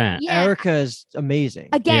 100%. Yeah. Erica is amazing.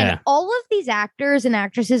 Again, all of these actors and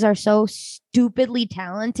actresses are so stupidly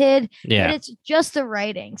talented. Yeah. But it's just the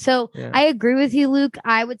writing. So I agree with you, Luke.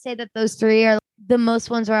 I would say that those 3 are the most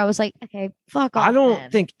ones where I was like, okay, fuck off. I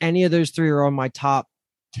don't think any of those 3 are on my top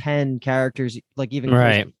 10 characters, like even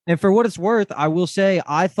right. And for what it's worth, I will say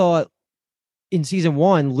I thought in season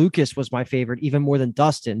 1, Lucas was my favorite, even more than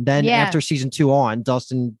Dustin. Then after season 2 on,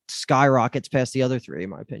 Dustin skyrockets past the other 3, in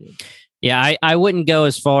my opinion. Yeah, I wouldn't go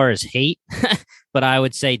as far as hate, but I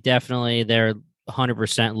would say definitely they're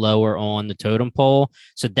 100% lower on the totem pole.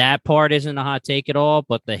 So that part isn't a hot take at all,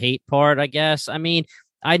 but the hate part, I guess. I mean,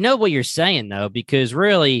 I know what you're saying, though, because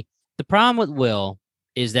really the problem with Will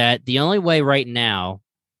is that the only way right now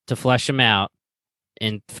to flesh him out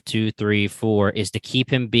in 2, 3, 4 is to keep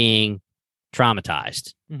him being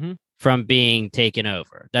traumatized from being taken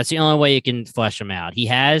over. That's the only way you can flesh him out. He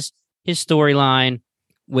has his storyline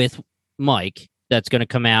with Mike that's going to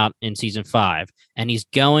come out in season 5, and he's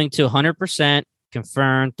going to 100%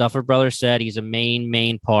 confirmed. Duffer Brothers said he's a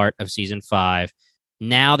main part of season 5.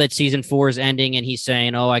 Now that season 4 is ending and he's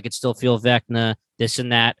saying, oh, I could still feel Vecna, this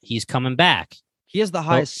and that, he's coming back. He has the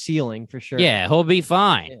highest ceiling for sure. Yeah, he'll be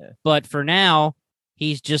fine. Yeah. But for now,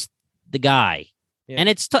 he's just the guy. Yeah. And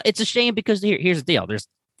it's a shame because here's the deal. There's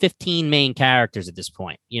 15 main characters at this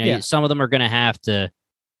point. You know, some of them are going to have to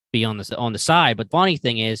be on the side. But funny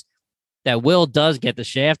thing is that Will does get the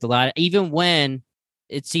shaft a lot. Even when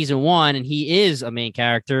it's season 1 and he is a main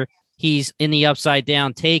character, he's in the upside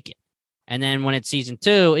down take. And then when it's season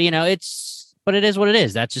 2, you know, but it is what it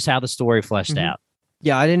is. That's just how the story fleshed out.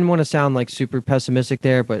 Yeah, I didn't want to sound like super pessimistic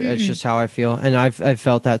there, but it's just how I feel. And I've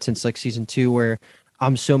felt that since like season 2, where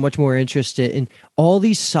I'm so much more interested in all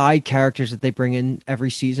these side characters that they bring in every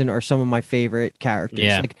season are some of my favorite characters.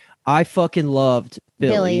 Yeah. Like I fucking loved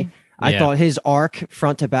Billy. I thought his arc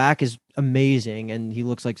front to back is amazing, and he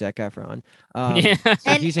looks like Zac Efron. So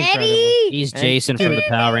and he's incredible. Eddie! He's Jason from the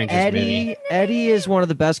Power Rangers movie. Eddie is one of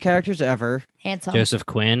the best characters ever. Handsome. Joseph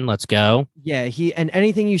Quinn, let's go. Yeah, he and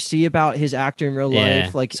anything you see about his actor in real Yeah,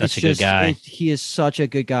 life, like such it's a good just guy. he is such a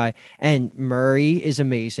good guy. And Murray is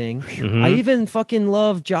amazing. Mhm. I even fucking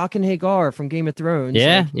love Jock and Hagar from Game of Thrones.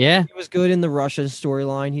 Yeah, Like, yeah. he was good in the Russia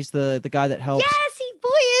storyline. He's the guy that helps. Yes, boy,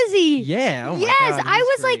 is he? Yeah. Oh my Yes, God, I he's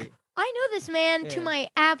was like, great. I know this man to Yeah. my My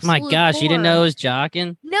absolute gosh, you didn't know it core. was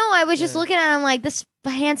Jockin? No, I was just Yeah. looking at him like this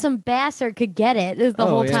handsome bastard could get it. This is the Oh,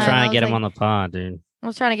 whole yeah. time. Trying I to get was him like, on the pod, dude. I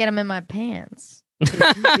was trying to get him in my pants.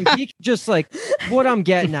 If he could just like what I'm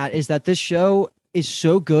getting at is that this show is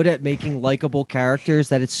so good at making likable characters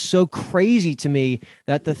that it's so crazy to me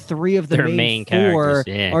that the three of the Their main main four characters,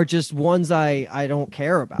 yeah. are just ones I don't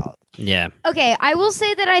care about. Yeah. Okay, I will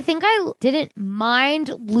say that I think I didn't mind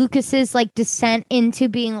Lucas's like descent into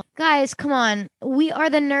being like, guys, come on, we are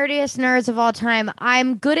the nerdiest nerds of all time.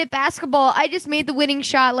 I'm good at basketball. I just made the winning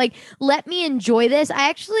shot. Like, let me enjoy this. I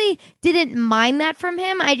actually didn't mind that from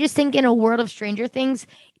him. I just think in a world of Stranger Things,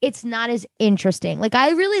 it's not as interesting. Like,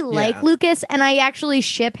 I really like Yeah. Lucas, and I actually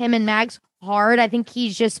ship him and Max hard. I think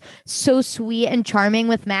he's just so sweet and charming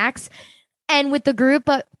with Max and with the group,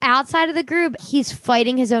 but outside of the group, he's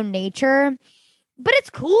fighting his own nature. But it's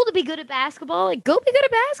cool to be good at basketball. Like, go be good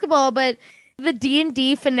at basketball. But the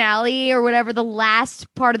D&D finale or whatever, the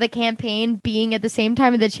last part of the campaign being at the same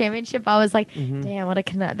time of the championship, I was like, Mhm. damn, what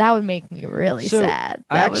a that would make me really So, sad.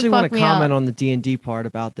 I That would actually want fuck to me up. comment on the D&D part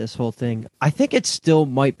about this whole thing. I think it still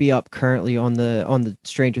might be up currently on the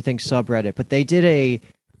Stranger Things subreddit, but they did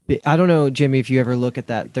I don't know, Jimmy, if you ever look at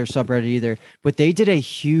their subreddit either, but they did a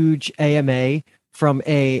huge AMA from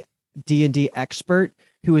a D&D expert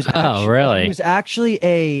who was Really? who was actually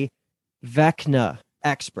a Vecna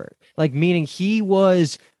expert, like meaning he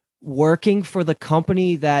was working for the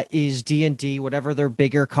company that is D&D, whatever their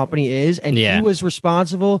bigger company is, and Yeah. he was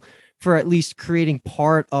responsible for at least creating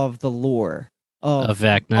part of the lore Of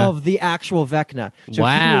Vecna. of the actual Vecna.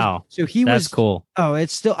 Wow. So he That's was cool. Oh,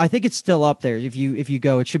 it's still. I think it's still up there. If you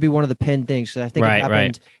go, it should be one of the pinned things. I think Right,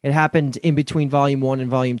 right. It happened in between volume 1 and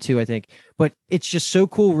volume 2, I think. But it's just so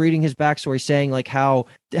cool reading his backstory, saying like how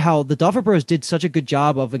the Duffer Bros did such a good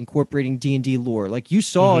job of incorporating D&D lore. Like you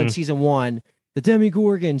saw in Mhm. season 1, the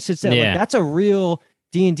Demigorgon sits there. Yeah. Like that's a real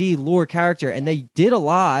D&D lore character, and they did a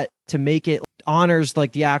lot to make it honors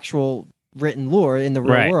like the actual written lore in the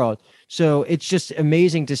real Right. world. So it's just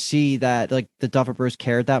amazing to see that like the Duffer Bros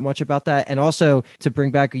cared that much about that. And also to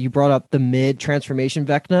bring back, you brought up the mid transformation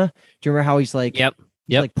Vecna. Do you remember how he's like, Yep. he's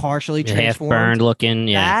Yep. like partially Half transformed? burned looking.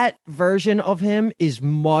 Yeah. That version of him is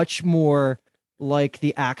much more like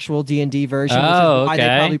the actual D&D version, which Oh, is why they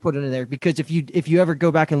okay. probably put it in there. Because if you ever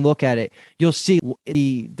go back and look at it, you'll see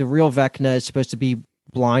the real Vecna is supposed to be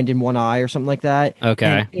blind in one eye or something like that. Okay.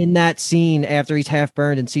 And in that scene, after he's half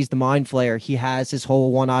burned and sees the mind flayer, he has his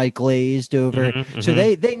whole one eye glazed over. Mhm, So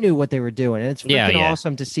mhm. they knew what they were doing, and it's freaking Yeah, yeah.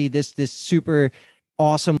 awesome to see this super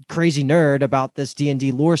awesome crazy nerd about this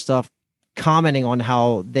D&D lore stuff commenting on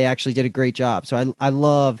how they actually did a great job. So I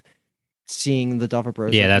love seeing the Duffer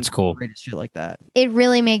Bros. Yeah, like, that's cool. great shit like that. It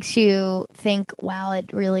really makes you think, wow,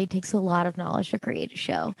 it really takes a lot of knowledge to create a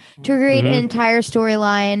show, to create an Mhm. entire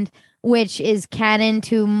storyline, which is canon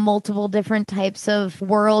to multiple different types of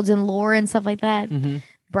worlds and lore and stuff like that. Mm-hmm.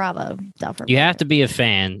 Bravo, Duffer. You have to be a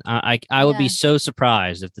fan. I would be Yeah. so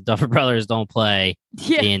surprised if the Duffer Brothers don't play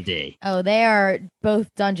Yeah. D&D. Oh, they are both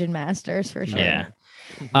dungeon masters for sure. Yeah.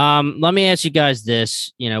 Let me ask you guys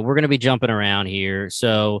this. You know, we're going to be jumping around here.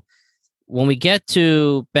 So when we get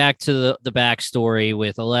back to the backstory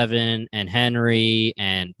with Eleven and Henry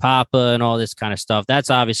and Papa and all this kind of stuff, that's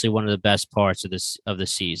obviously one of the best parts of the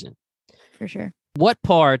season. For sure. What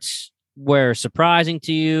parts were surprising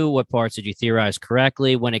to you? What parts did you theorize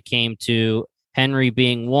correctly when it came to Henry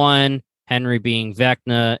being one, Henry being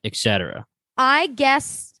Vecna, etc.? I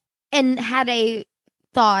guessed and had a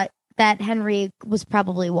thought that Henry was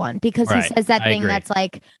probably one because Right. he says that I thing agree. that's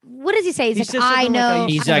like, what does he say? He He's says like, I something like, know.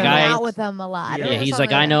 He's I like, hang I- out with him a lot. Yeah, or Yeah, he's something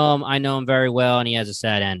like, I know him very well, and he has a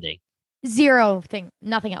sad ending. Zero thing,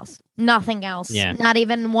 nothing else, nothing else. Yeah. Not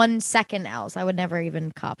even 1 second else. I would never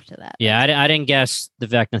even cop to that. Yeah, I didn't guess the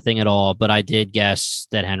Vecna thing at all, but I did guess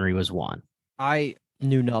that Henry was one. I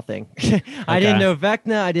knew nothing. I Okay. didn't know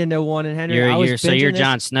Vecna. I didn't know One and Henry. I was So you're binging this-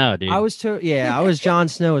 Jon Snow, dude. I was I was Jon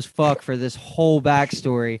Snow as fuck for this whole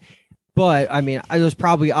backstory. But I mean, it was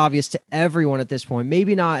probably obvious to everyone at this point.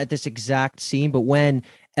 Maybe not at this exact scene, but when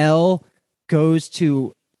Elle goes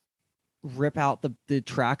to rip out the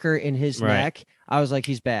tracker in his Right. neck, I was like,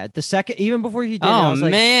 he's bad. The second, even before he did, Oh I was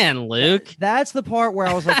like, man, Luke. that's the part where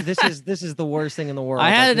I was like, this is the worst thing in the world. I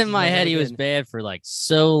Like, had it this in is my never head he was good. bad for like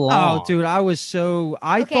so long. Oh, dude, I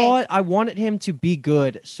Okay. thought I wanted him to be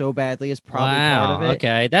good so badly. Is probably part of it.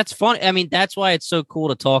 Okay, that's fun. I mean, that's why it's so cool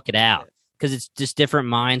to talk it out because it's just different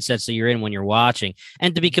mindsets that you're in when you're watching.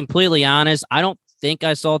 And to be completely honest, I don't think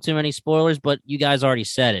I saw too many spoilers, but you guys already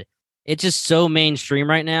said it. It's just so mainstream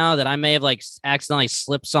right now that I may have like accidentally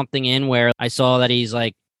slipped something in where I saw that he's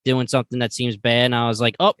like doing something that seems bad, and I was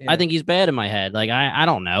like, oh, Yeah. I think he's bad in my head. Like I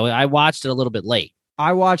don't know. I watched it a little bit late.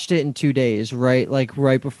 I watched it in 2 days, right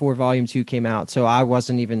before Volume 2 came out. So I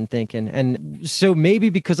wasn't even thinking. And so maybe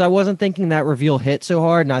because I wasn't thinking, that reveal hit so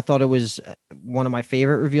hard, and I thought it was one of my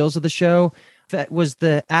favorite reveals of the show. That was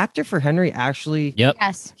the actor for Henry actually. Yep.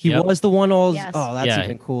 Yes. He Yep. was the one. Yes. Oh, that's Yeah.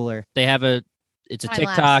 even cooler. They have it's a Time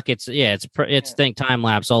lapse. TikTok. It's think time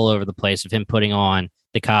lapse all over the place of him putting on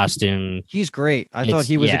the costume. He's great. I thought It's-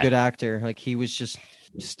 he was yeah. a good actor. Like, he was just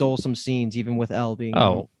stole some scenes, even with Elle being.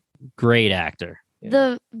 Oh, great actor.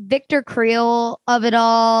 The Victor Creel of it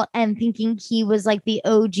all, and thinking he was like the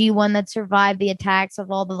OG one that survived the attacks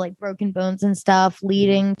of all the like broken bones and stuff,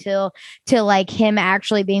 leading to like him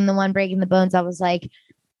actually being the one breaking the bones. I was like,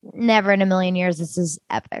 never in a million years. This is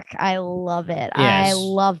epic. I love it. I Yes.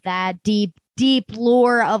 love that deep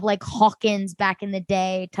lore of like Hawkins back in the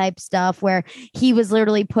day type stuff where he was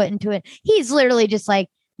literally put into it. He's literally just like,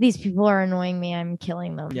 these people are annoying me. I'm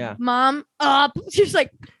killing them. Yeah. Mom up. Just like,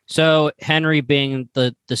 So Henry being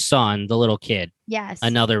the son, the little kid, yes.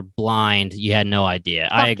 another blind, you had no idea.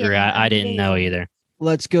 I Fucking agree. I didn't know amazing. either.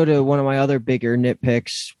 Let's go to one of my other bigger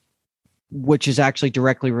nitpicks, which is actually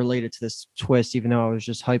directly related to this twist, even though I was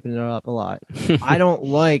just hyping it up a lot. I don't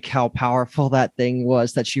like how powerful that thing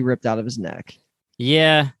was that she ripped out of his neck.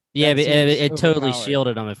 Yeah. Yeah, That but it, seems it totally overpowered.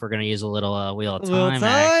 shielded him if we're gonna use a little wheel of Little time.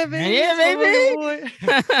 act. baby. Yeah, Oh,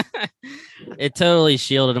 baby. It totally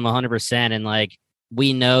shielded him 100%, and like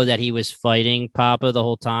we know that he was fighting Papa the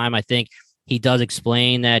whole time. I think he does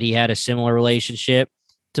explain that he had a similar relationship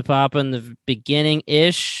to Papa in the beginning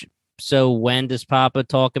ish. So when does Papa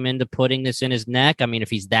talk him into putting this in his neck? I mean, if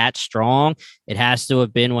he's that strong, it has to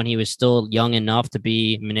have been when he was still young enough to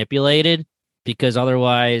be manipulated, because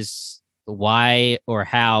otherwise, why or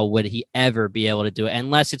how would he ever be able to do it?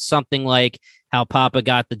 Unless it's something like how Papa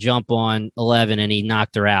got the jump on 11 and he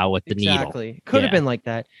knocked her out with the needle. Exactly. Could have Yeah. been like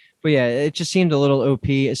that. But yeah, it just seemed a little OP,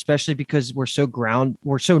 especially because we're so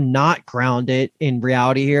not grounded in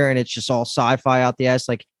reality here, and it's just all sci-fi out the ass.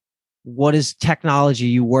 Like, what is technology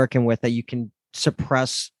you working with that you can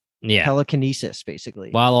suppress Yeah. telekinesis,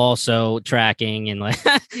 basically? While also tracking and like,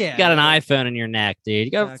 Yeah, you got an iPhone in your neck, dude.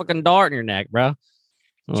 You got a Exactly. fucking dart in your neck, bro.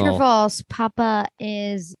 True or Oh, false? Papa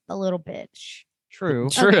is a little bitch. True.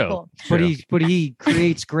 True. Okay, cool. But true. he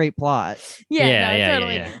creates great plot. Yeah,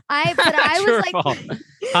 totally. yeah. But I True or was like, false?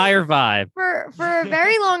 Higher vibe. for a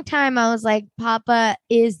very long time, I was like, Papa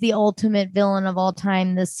is the ultimate villain of all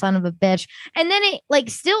time, this son of a bitch. And then it like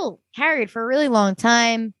still carried for a really long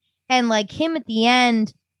time. And like him at the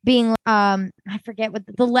end being I forget what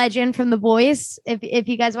the legend from The Boys. If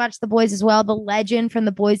you guys watch The Boys as well, the legend from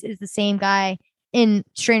The Boys is the same guy in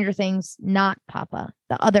Stranger Things, not Papa,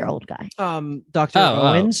 the other old guy. Dr. Oh.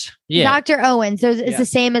 Owens. Yeah. Dr. Owen. So it's Yeah. the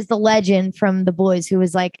same as the legend from The Boys, who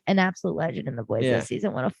was like an absolute legend in The Boys Yeah. this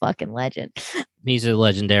season. What a fucking legend. He's a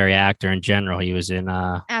legendary actor in general. He was in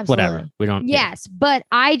whatever. Absolutely. We don't Yes, but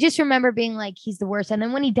I just remember being like, he's the worst. And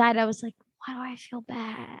then when he died, I was like, why do I feel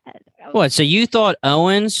bad? What? So you thought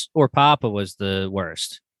Owens or Papa was the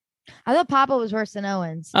worst? I thought Papa was worse than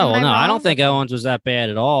Owens. Oh, Am well, no, I wrong? don't think Owens was that bad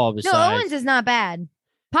at all. No, Besides, Owens is not bad.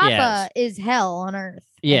 Papa Yes. is hell on earth.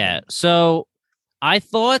 I yeah. think. So I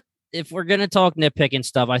thought if we're gonna talk nitpicking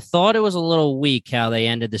stuff, I thought it was a little weak how they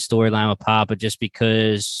ended the storyline with Papa, just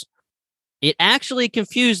because it actually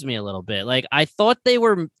confused me a little bit. Like I thought they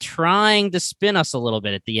were trying to spin us a little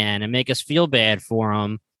bit at the end and make us feel bad for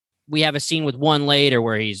him. We have a scene with one later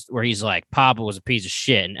where he's like, Papa was a piece of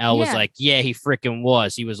shit, and Elle was Yeah. like, yeah, he freaking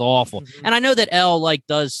was. He was awful. Mhm. And I know that Elle like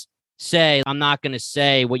does say, I'm not going to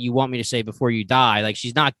say what you want me to say before you die. Like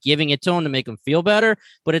she's not giving it to him to make him feel better.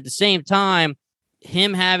 But at the same time,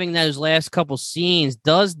 him having those last couple scenes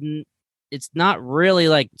it's not really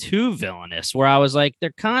like too villainous, where I was like,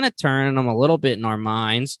 they're kind of turning him a little bit in our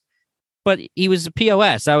minds. But he was a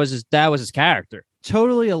POS. That was his character.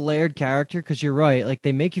 Totally a layered character, because you're right. Like,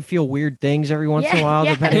 they make you feel weird things every once in a Yeah, while,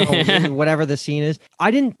 yeah. depending on whatever the scene is.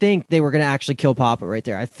 I didn't think they were going to actually kill Papa right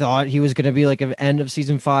there. I thought he was going to be like an end of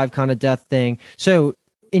season 5 kind of death thing. So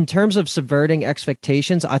in terms of subverting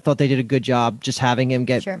expectations, I thought they did a good job just having him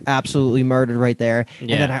get Sure. absolutely murdered right there.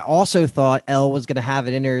 Yeah. And then I also thought Elle was going to have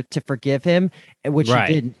it in her to forgive him, which Right,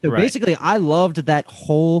 she didn't. So right. basically, I loved that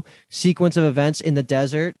whole sequence of events in the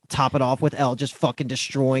desert. Top it off with Elle just fucking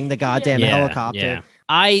destroying the goddamn helicopter. Yeah.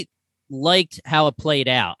 I liked how it played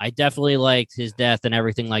out. I definitely liked his death and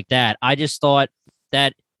everything like that. I just thought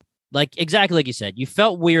that, like, exactly like you said, you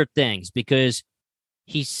felt weird things because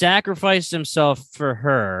he sacrificed himself for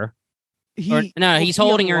her. He's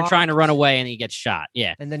holding her and trying to run away, and he gets shot.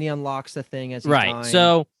 Yeah. And then he unlocks the thing as he's Right. dying.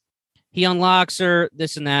 So he unlocks her,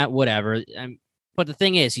 this and that, whatever. But the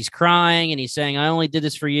thing is, he's crying and he's saying, I only did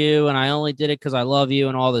this for you, and I only did it because I love you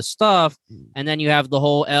and all this stuff. And then you have the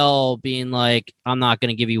whole Elle being like, I'm not going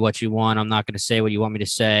to give you what you want. I'm not going to say what you want me to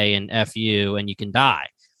say, and F you, and you can die.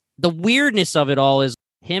 The weirdness of it all is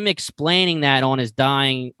him explaining that on his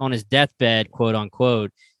deathbed, quote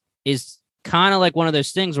unquote, is kind of like one of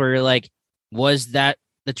those things where you're like, was that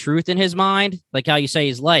the truth in his mind? Like how you say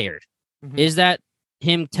he's layered. Mhm. Is that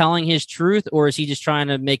him telling his truth, or is he just trying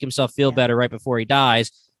to make himself feel better right before he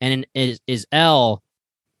dies? And is Elle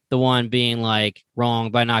the one being like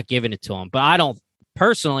wrong by not giving it to him? But I don't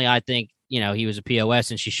personally. I think he was a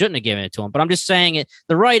POS and she shouldn't have given it to him. But I'm just saying it.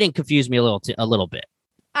 The writing confused me a little bit.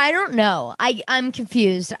 I don't know. I'm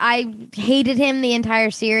confused. I hated him the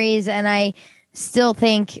entire series, and I still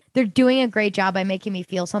think they're doing a great job by making me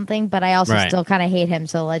feel something, but I also still kind of hate him.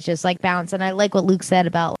 So let's just balance. And I like what Luke said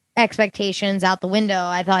about expectations out the window.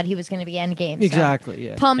 I thought he was going to be Endgame. So Exactly.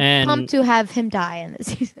 Yeah. Pumped to have him die in this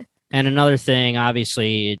season. And another thing,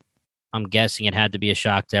 obviously, I'm guessing it had to be a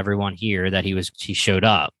shock to everyone here that he showed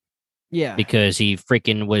up. Yeah. Because he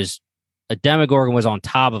freaking a Demogorgon was on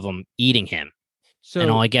top of him eating him. So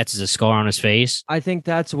and all he gets is a scar on his face. I think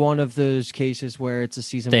that's one of those cases where it's a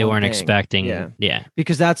season they one weren't thing. expecting. Yeah.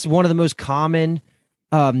 Because that's one of the most common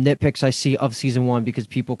nitpicks I see of season one, because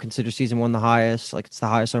people consider season one the highest. Like, it's the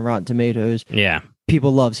highest on Rotten Tomatoes. Yeah.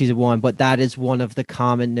 People love season one, but that is one of the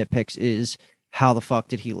common nitpicks is how the fuck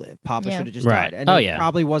did he live? Papa should have just died. And he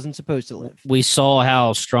probably wasn't supposed to live. We saw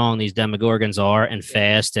how strong these Demogorgons are and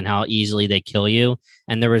fast and how easily they kill you.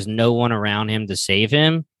 And there was no one around him to save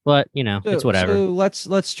him. But, it's whatever. So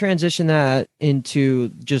let's transition that into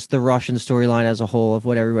just the Russian storyline as a whole of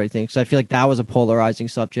what everybody thinks. I feel like that was a polarizing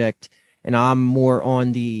subject, and I'm more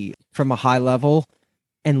on from a high level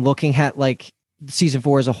and looking at season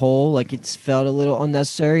 4 as a whole. Like, it's felt a little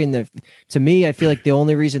unnecessary. And to me, I feel like the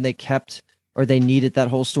only reason they kept or they needed that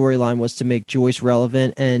whole storyline was to make Joyce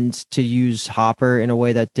relevant and to use Hopper in a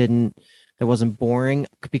way that wasn't boring,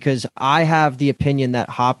 because I have the opinion that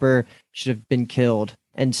Hopper should have been killed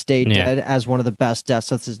and stayed dead as one of the best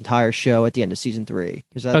deaths of this entire show at the end of season 3.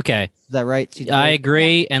 Is that right? I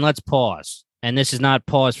agree. And let's pause. And this is not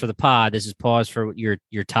pause for the pod. This is pause for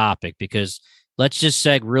your topic, because let's just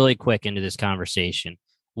seg really quick into this conversation.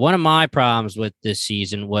 One of my problems with this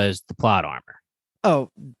season was the plot armor. Oh,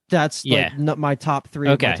 that's my top 3.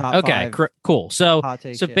 Okay. My top 5 cool. So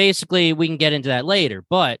takes, basically we can get into that later,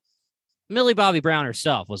 but Millie Bobby Brown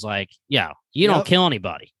herself was like, yo, you don't kill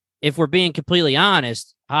anybody. If we're being completely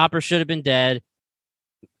honest, Hopper should have been dead.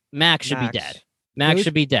 Max should be dead. Max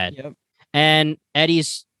should be dead. Yep. And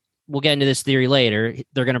we'll get into this theory later.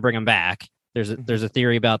 They're going to bring him back. There's a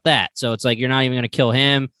theory about that. So it's like, you're not even going to kill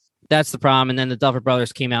him. That's the problem. And then the Duffer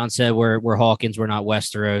Brothers came out and said, we're Hawkins. We're not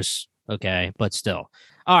Westeros. Okay. But still.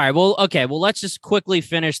 All right. Well, okay. Well, let's just quickly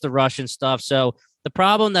finish the Russian stuff. So the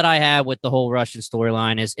problem that I had with the whole Russian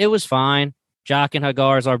storyline is it was fine. Jock and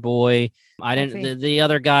Hagar is our boy. I didn't. The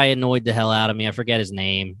other guy annoyed the hell out of me. I forget his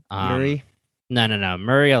name. Yuri? No.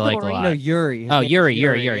 Murray I liked a lot. No, Yuri. Oh, Yuri.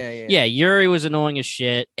 Yeah, Yuri was annoying as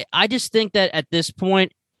shit. I just think that at this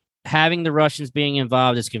point, having the Russians being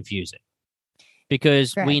involved is confusing,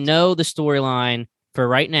 because we know the storyline for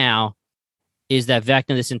right now is that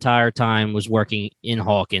Vecna this entire time was working in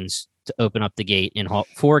Hawkins to open up the gate in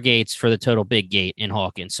 4 gates for the total big gate in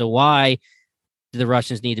Hawkins. So why do the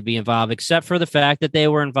Russians need to be involved, except for the fact that they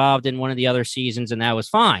were involved in one of the other seasons, and that was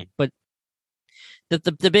fine. But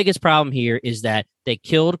the biggest problem here is that they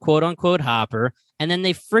killed quote unquote Hopper, and then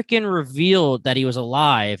they freaking revealed that he was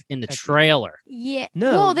alive in the trailer. Yeah.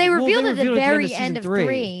 No. Well, they revealed at the at very end of season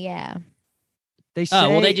 3. Yeah. They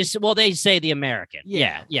say, they say the American.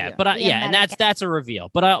 Yeah. But and American. that's a reveal.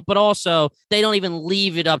 But also they don't even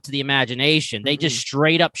leave it up to the imagination. They just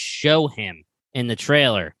straight up show him in the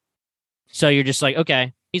trailer. So you're just like,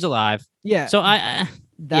 okay, he's alive. Yeah. So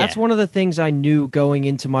that's one of the things I knew going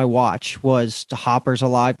into my watch was Hopper's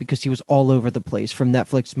alive, because he was all over the place from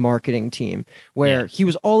Netflix marketing team, where he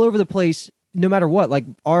was all over the place no matter what. Like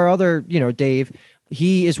our other, Dave,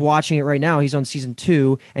 he is watching it right now. He's on season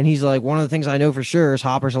 2, and he's like, one of the things I know for sure is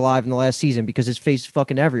Hopper's alive in the last season because his face is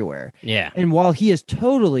fucking everywhere. Yeah. And while he is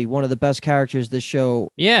totally one of the best characters this show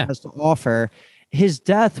Yeah. has to offer, his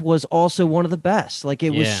death was also one of the best. Like, it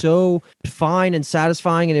was Yeah. so fine and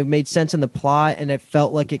satisfying, and it made sense in the plot, and it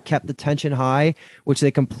felt like it kept the tension high, which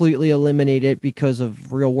they completely eliminated because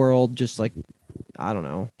of real world, just like, I don't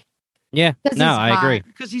know. Yeah. 'Cause No, he's I hot. agree.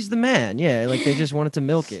 Because he's the man. Yeah, like they just wanted to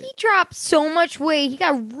milk it. He dropped so much weight. He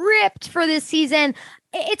got ripped for this season.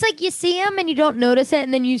 It's like you see him and you don't notice it,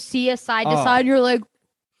 and then you see a side to Oh. side. You're like,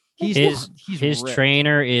 He's His ripped.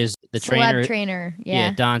 trainer is the celeb trainer. trainer. Yeah,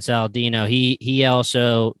 Yeah. Don Saladino. He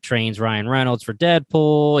also trains Ryan Reynolds for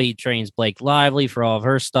Deadpool. He trains Blake Lively for all of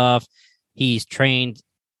her stuff. He's trained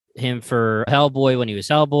him for Hellboy when he was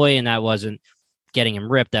Hellboy, and that wasn't getting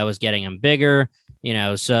him ripped. That was getting him bigger.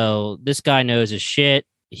 So this guy knows his shit.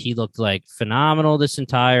 He looked like phenomenal this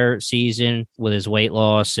entire season with his weight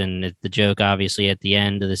loss. And the joke, obviously, at the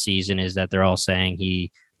end of the season is that they're all saying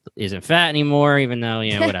he isn't fat anymore, even though,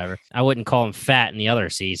 whatever. I wouldn't call him fat in the other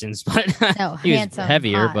seasons, but No, he was handsome,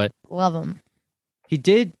 heavier, hot. but Love him. He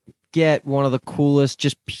did get one of the coolest,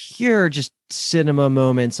 just pure, just cinema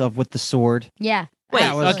moments of with the sword. Yeah. wait,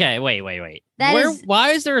 That was- absolutely. okay, wait. That is- Why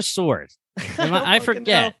is there a sword? I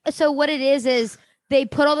forget. So what it is they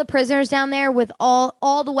put all the prisoners down there with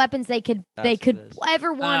all the weapons they could That's what it is.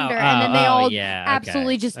 ever wonder, and then they all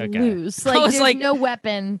absolutely just lose. I Like was there's like- no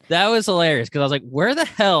weapon. That was hilarious because I was like, where the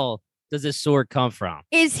hell does this sword come from?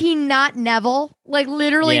 Is he not Neville? Like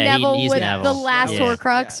literally Yeah, Neville he's with Neville. the last Yeah.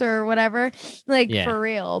 Horcrux or whatever. Like Yeah. for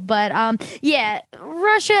real. But yeah,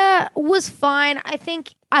 Russia was fine. I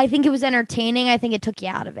think it was entertaining. I think it took you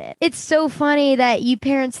out of it. It's so funny that you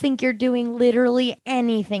parents think you're doing literally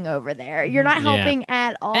anything over there. You're not Yeah. helping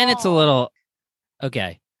at all. And it's a little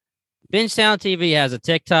okay. Bingetown TV has a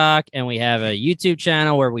TikTok and we have a YouTube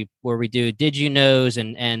channel where we do did you knows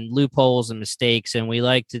and loopholes and mistakes, and we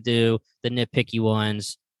like to do the nitpicky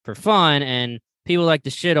ones for fun, and people like to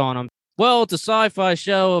shit on them. Well, it's a sci-fi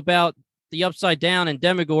show about the Upside Down and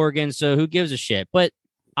Demogorgon, so who gives a shit? But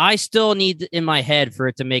I still need in my head for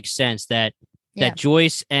it to make sense that Yeah.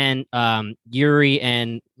 Joyce and Yuri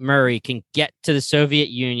and Murray can get to the Soviet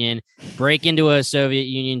Union, break into a Soviet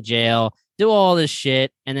Union jail, do all this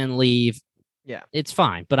shit, and then leave. Yeah. It's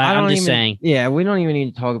fine. But I I'm don't just even- saying. Yeah, we don't even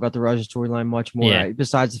need to talk about the Russia storyline much more. Yeah. Right?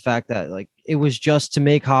 Besides the fact that like it was just to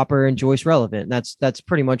make Hopper and Joyce relevant. That's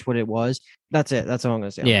pretty much what it was. That's it. That's all I'm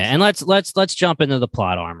gonna say. on Yeah, this. and let's jump into the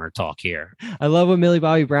plot armor talk here. I love what Millie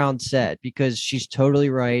Bobby Brown said because she's totally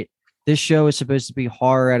right. This show is supposed to be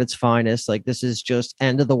horror at its finest. Like this is just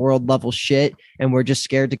end of the world level shit, and we're just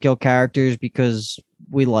scared to kill characters because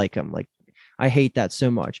we like them. Like I hate that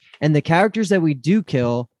so much. And the characters that we do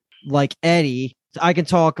kill, like Eddie, I can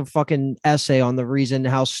talk a fucking essay on the reason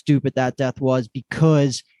how stupid that death was,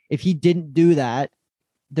 because if he didn't do that,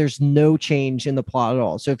 there's no change in the plot at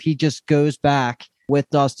all. So if he just goes back with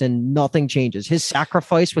Dustin, nothing changes. His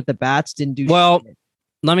sacrifice with the bats didn't do Well, shit.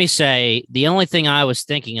 Let me say, the only thing I was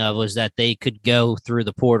thinking of was that they could go through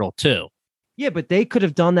the portal too. Yeah, but they could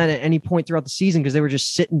have done that at any point throughout the season because they were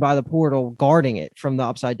just sitting by the portal guarding it from the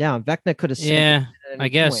Upside Down. Vecna could have said Yeah, that at any I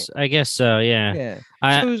guess so. point. Yeah. Yeah.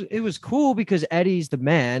 I- So it was cool because Eddie's the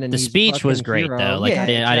man, and The he's a speech was fucking great hero. though. Like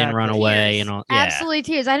Yeah, I didn't run exactly. away Tears. and all. Yeah. Absolutely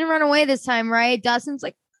tears. I didn't run away this time, right? Dustin's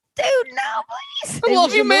like, dude, no, please. It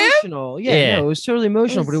was emotional. Yeah, Yeah. no, it was totally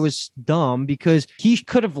emotional, but it was dumb because he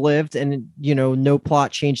could have lived and, no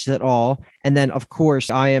plot changed at all. And then, of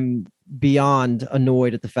course, I am beyond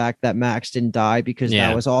annoyed at the fact that Max didn't die because Yeah.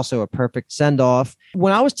 that was also a perfect send off.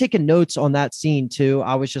 When I was taking notes on that scene, too,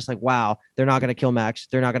 I was just like, wow, they're not going to kill Max.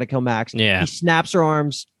 They're not going to kill Max. Yeah. He snaps her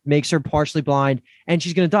arms, makes her partially blind, and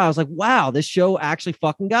she's going to die. I was like, wow, this show actually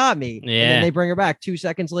fucking got me. And Yeah. then they bring her back 2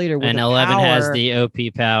 seconds later. With And the 11 has power. the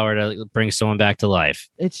OP power to bring someone back to life.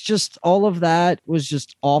 It's just all of that was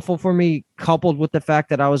just awful for me, coupled with the fact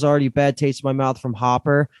that I was already bad taste in my mouth from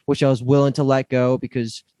Hopper, which I was willing to let go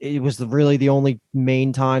because it was really the only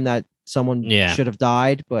main time that someone Yeah. should have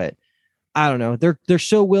died. But I don't know. They're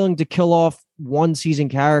so willing to kill off one season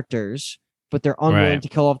characters, but they're unwilling Right. to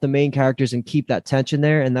kill off the main characters and keep that tension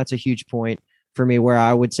there. And that's a huge point for me where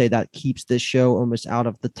I would say that keeps this show almost out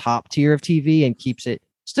of the top tier of TV and keeps it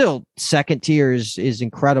still second tier is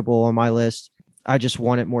incredible on my list. I just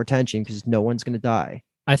wanted more tension because no one's going to die.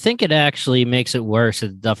 I think it actually makes it worse that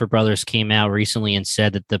the Duffer Brothers came out recently and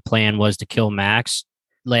said that the plan was to kill Max.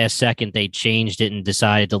 Last second, they changed it and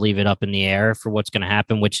decided to leave it up in the air for what's going to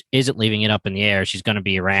happen, which isn't leaving it up in the air. She's going to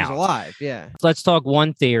be She's around. alive. Yeah. Let's talk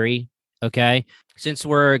one theory. Okay. since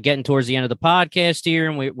we're getting towards the end of the podcast here,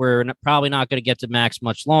 and we're probably not going to get to Max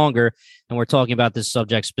much longer, and we're talking about this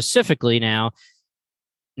subject specifically now.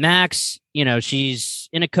 Max, she's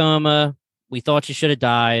in a coma. We thought she should have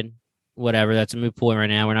died. Whatever, that's a moot point right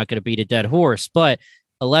now. We're not going to beat a dead horse. But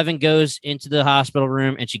 11 goes into the hospital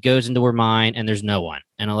room, and she goes into her mind, and there's no one.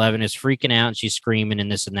 And 11 is freaking out, and she's screaming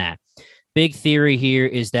and this and that. Big theory here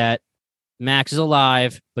is that Max is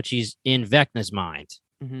alive, but she's in Vecna's mind.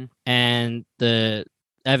 Mm-hmm. And the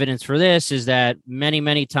evidence for this is that many,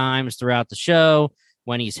 many times throughout the show,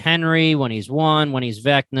 when he's Henry, when he's One, when he's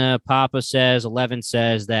Vecna, Papa says, 11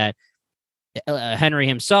 says that Henry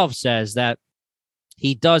himself says that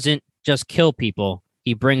he doesn't just kill people.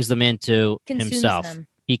 He brings them into himself.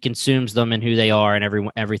 He consumes them and who they are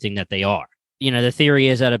and everything that they are. The theory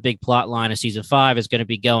is that a big plot line of season 5 is going to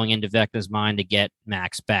be going into Vecna's mind to get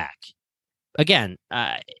Max back. Again,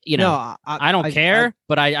 I don't care,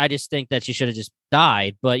 but I just think that she should have just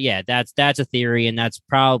died. But yeah, that's a theory, and that's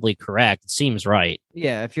probably correct. It seems right.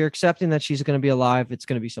 Yeah, if you're accepting that she's going to be alive, it's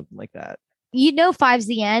going to be something like that. 5's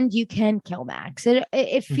the end. You can kill Max.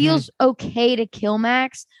 It feels okay to kill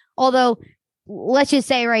Max. Although, let's just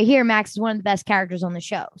say right here, Max is one of the best characters on the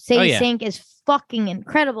show. Sadie Sink is fucking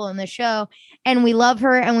incredible in the show, and we love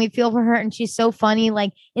her and we feel for her, and she's so funny.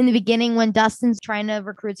 Like in the beginning when Dustin's trying to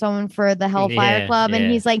recruit someone for the Hellfire Club,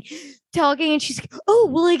 and he's like talking, and she's like, "Oh,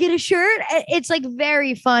 will I get a shirt?" It's like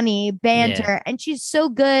very funny banter, and she's so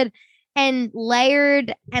good and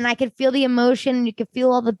layered, and I could feel the emotion, and you could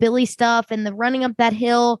feel all the Billy stuff, and the running up that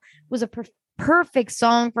hill was a perfect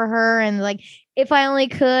song for her. And like, if I only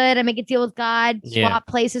could, I make a deal with God, swap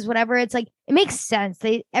places, whatever. It's like, it makes sense.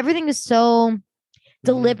 Everything is so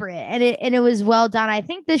deliberate, and it was well done. I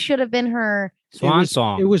think this should have been her swan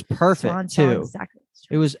song. It was perfect swan too. Song, exactly.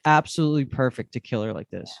 It was absolutely perfect to kill her like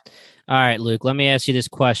this. All right, Luke, let me ask you this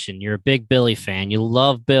question. You're a big Billy fan. You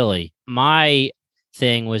love Billy. My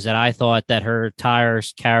thing was that I thought that her entire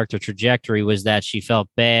character trajectory was that she felt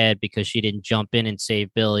bad because she didn't jump in and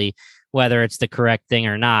save Billy, whether it's the correct thing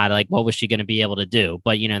or not. Like, what was she going to be able to do?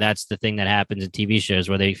 But, that's the thing that happens in TV shows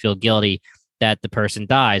where they feel guilty that the person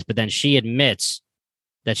dies. But then she admits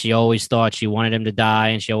that she always thought she wanted him to die,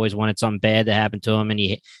 and she always wanted something bad to happen to him, and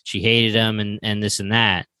she hated him and this and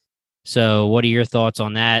that. So what are your thoughts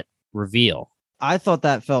on that reveal? I thought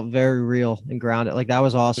that felt very real and grounded. Like, that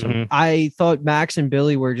was awesome. Mm-hmm. I thought Max and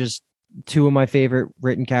Billy were just two of my favorite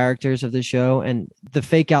written characters of the show, and the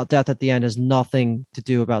fake out death at the end has nothing to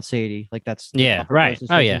do about Sadie. Like, that's right.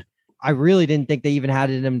 Oh yeah. I really didn't think they even had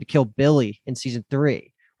it in them to kill Billy in season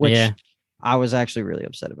 3, which I was actually really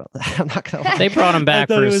upset about that. I'm not gonna lie. They brought him back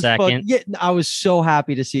for a second. Yeah, I was so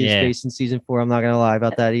happy to see his face in season 4. I'm not gonna lie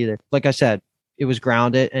about that either. Like I said, it was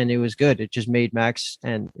grounded and it was good. It just made Max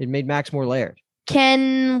more layered.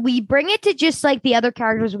 Can we bring it to just like the other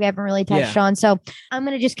characters we haven't really touched on? So I'm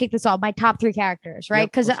going to just kick this off. My top 3 characters,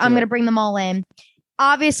 right? Because I'm going to bring them all in.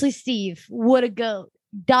 Obviously, Steve, what a goat.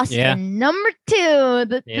 Dustin, number 2,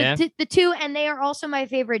 the 2, and they are also my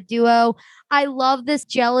favorite duo. I love this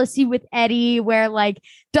jealousy with Eddie where like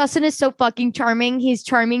Dustin is so fucking charming. He's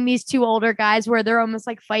charming these 2 older guys where they're almost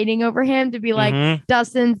like fighting over him to be like,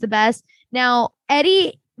 Dustin's the best. Now,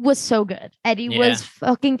 Eddie was so good. Eddie was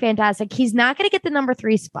fucking fantastic. He's not going to get the number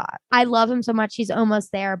 3 spot. I love him so much. He's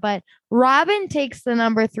almost there, but Robin takes the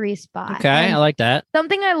number 3 spot. Okay. And I like that.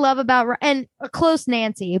 Something I love about, and a close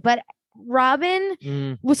Nancy, but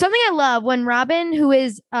Robin was something I love when Robin, who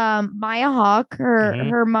is Maya Hawke,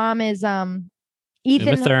 her mom is Ethan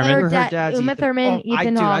Uma Thurman. Her dad, Uma Thurman.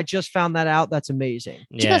 Ethan Hawke. I just found that out. That's amazing.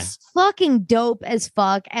 Just fucking dope as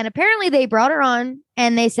fuck. And apparently they brought her on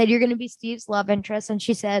and they said, "You're going to be Steve's love interest." And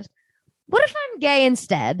she said, "What if I'm gay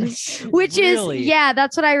instead?" Which Really? is,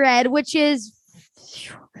 that's what I read, which is,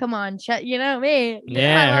 come on, you know me.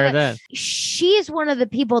 Yeah, I heard that. She's one of the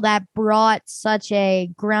people that brought such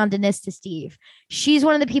a groundedness to Steve. She's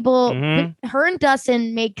one of the people, her and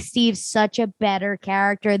Dustin make Steve such a better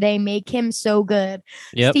character. They make him so good.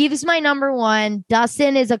 Yep. Steve's my number 1.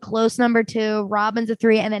 Dustin is a close number 2. Robin's a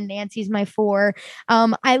 3. And then Nancy's my 4.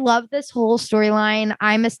 I love this whole storyline.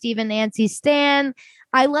 I'm a Steve and Nancy stan.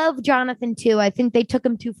 I love Jonathan too. I think they took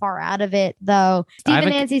him too far out of it though. Steve and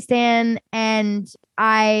Nancy stan, and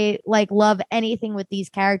I like love anything with these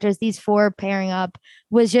characters. These 4 pairing up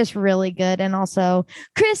was just really good. And also,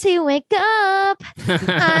 Chrissy, wake up.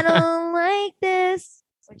 I don't like this.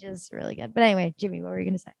 Which is really good. But anyway, Jimmy, what were you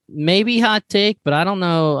going to say? Maybe hot take, but I don't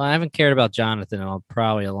know. I haven't cared about Jonathan in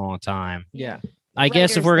probably a long time. Yeah. I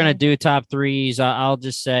guess if we're going to do top 3s, I'll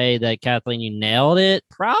just say that Kathleen, you nailed it.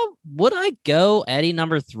 Would I go Eddie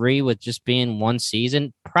number 3 with just being 1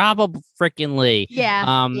 season? Probably freaking.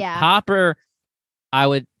 Yeah. Hopper, I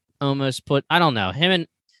would almost put, I don't know, him and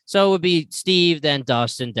so it would be Steve, then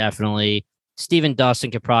Dustin, definitely. Steve and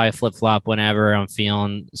Dustin could probably flip flop whenever I'm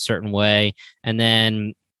feeling a certain way. And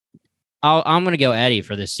then I'm going to go Eddie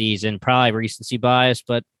for this season. Probably recency bias,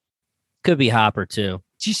 but could be Hopper too.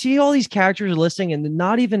 Do you see all these characters listing, and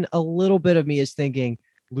not even a little bit of me is thinking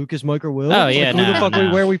Lucas, Mike, or Will? Oh, yeah, who the fuck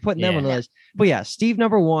where are we putting them Yeah. on the list? But yeah, Steve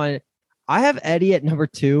number 1. I have Eddie at number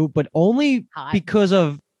 2, but only Hot. because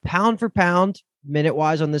of pound for pound, minute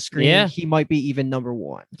wise on the screen, Yeah. he might be even number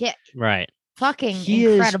 1. Right. Fucking He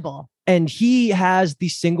is- incredible. And he has the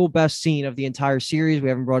single best scene of the entire series. We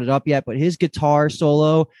haven't brought it up yet, but his guitar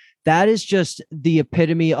solo, that is just the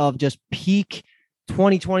epitome of just peak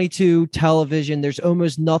 2022 television. There's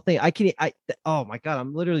almost nothing. Oh my God,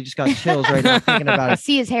 I'm literally just got chills right now thinking about I it.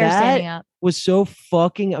 see his hair That- standing up. Was so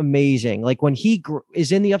fucking amazing. Like when he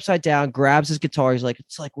is in the upside down, grabs his guitar, he's like,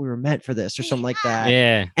 it's like we were meant for this or something like that.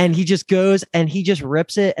 Yeah. And he just goes and he just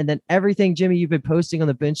rips it. And then everything, Jimmy, you've been posting on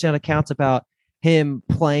the Bench Down accounts about him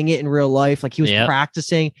playing it in real life. Like he was Yep.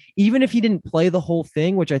 practicing, even if he didn't play the whole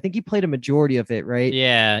thing, which I think he played a majority of it, right?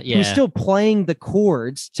 Yeah. He was Yeah. still playing the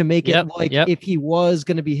chords to make Yep, it like yep. if he was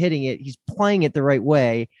going to be hitting it, he's playing it the right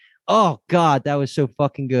way. Oh God, that was so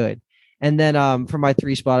fucking good. And then for my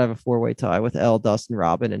 3 spot, I have a 4-way tie with Elle, Dustin,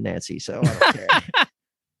 Robin, and Nancy. So I don't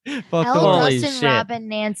care. Fuck Elle, them all. Holy Dustin, shit. Robin,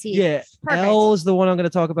 Nancy. Yeah, Perfect. Elle is the one I'm going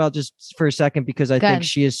to talk about just for a second because I think Good.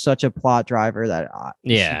 she is such a plot driver that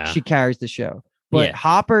Yeah. she carries the show. But Yeah.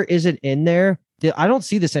 Hopper isn't in there. I don't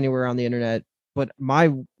see this anywhere on the internet. But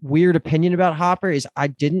my weird opinion about Hopper is I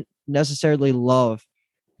didn't necessarily love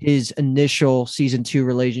his initial season 2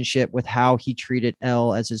 relationship with how he treated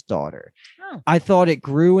Elle as his daughter. Oh. I thought it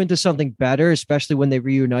grew into something better, especially when they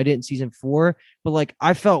reunited in season 4. But like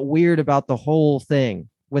I felt weird about the whole thing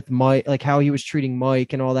with Mike, like how he was treating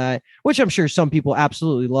Mike and all that, which I'm sure some people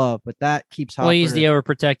absolutely love, but that keeps Hopper. Well, he's the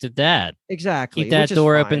overprotective dad. Exactly. Keep that which is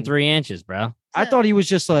door open fine. 3 inches, bro. I thought he was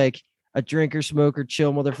just like a drinker, smoker,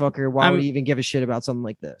 chill motherfucker. Why I'm- would he even give a shit about something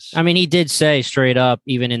like this? I mean, he did say straight up,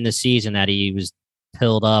 even in the season, that he was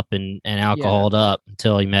pilled up and alcoholed up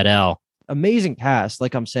until he met Elle. Amazing cast,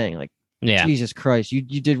 like I'm saying, like Yeah. Jesus Christ, you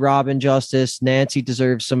did Robin justice. Nancy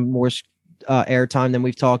deserves some more airtime than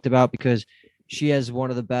we've talked about because she has one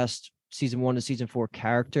of the best season 1 to season 4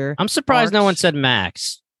 character. I'm surprised no one arcs. said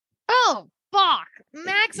Max. Oh, fuck.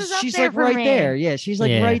 Max is up She's there like for right me. there. Yeah, she's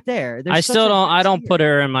like Yeah. right there. There's I such still a don't. I good don't tier. put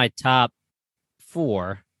her in my top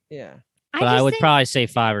 4, Yeah. but I just would think probably say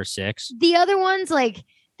 5 or 6. the other ones, like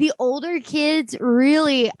the older kids,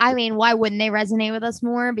 really. I mean, why wouldn't they resonate with us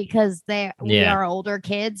more? Because we Yeah. are older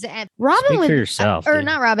kids. And Robin Speak with for yourself, or dude.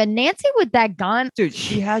 not Robin, Nancy with that gun. Dude,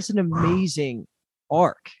 she has an amazing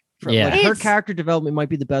arc. Yeah. Like, her It's- character development might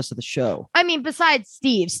be the best of the show. I mean, besides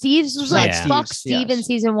Steve's was like Yeah. fuck Steve's, Steve in yes.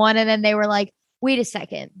 season 1, and then they were like, wait a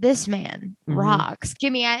second, this man Mhm. rocks.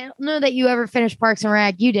 Jimmy, I don't know that you ever finished Parks and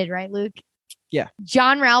Rec. You did, right, Luke? Yeah.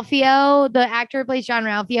 John Ralphio, the actor who plays John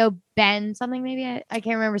Ralphio, Ben something maybe, I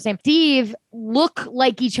can't remember his name. Steve look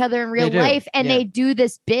like each other in real They do, life, and yeah. they do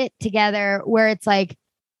this bit together where it's like,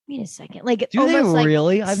 wait a second, like Do they almost like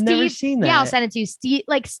really? I've never Steve- seen that. Yeah, I'll send it to you.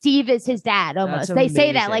 Steve is his dad almost. That's They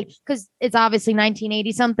say that like amazing. because it's obviously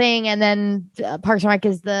 1980 something, and then Parks and Rec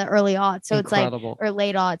is the early aughts, so it's like Incredible. or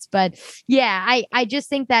late aughts. But yeah, I just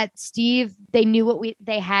think that Steve, they knew what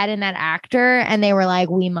they had in that actor, and they were like,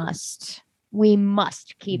 we must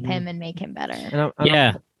keep Mhm. him and make him better. And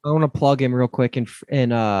Yeah. I want to plug him real quick in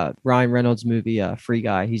Ryan Reynolds' movie Free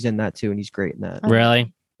Guy. He's in that too, and he's great in that.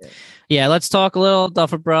 Really? Yeah. Yeah. Let's talk a little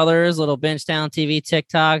Duffer Brothers, little Benchtown TV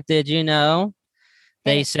TikTok. Did you know?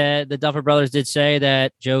 They Hey. said the Duffer Brothers did say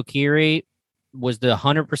that Joe Keery was the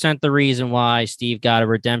 100% the reason why Steve got a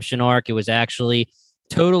redemption arc. It was actually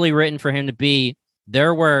totally written for him to be,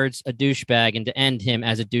 their words, a douchebag, and to end him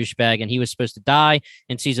as a douchebag. And he was supposed to die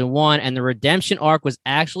in season 1. And the redemption arc was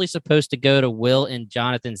actually supposed to go to Will and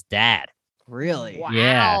Jonathan's dad. Really? Wow.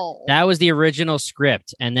 Yeah. That was the original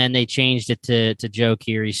script. And then they changed it to Joe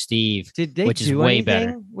Keery, Steve. Did they Which is do way anything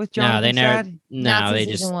better. with No, Jonathan? they never. Sad? Not No, since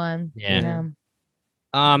they season just. 1. Yeah.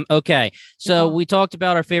 Okay. So we talked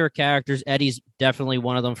about our favorite characters. Eddie's definitely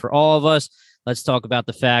one of them for all of us. Let's talk about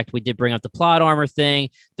the fact we did bring up the plot armor thing.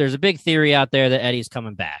 There's a big theory out there that Eddie's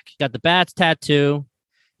coming back. Got the bats tattoo.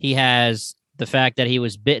 He has the fact that he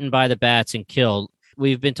was bitten by the bats and killed.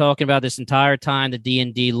 We've been talking about this entire time, the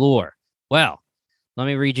D&D lore. Well, let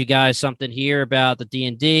me read you guys something here about the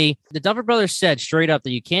D&D. The Duffer Brothers said straight up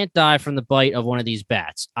that you can't die from the bite of one of these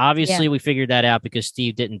bats. Obviously, we figured that out because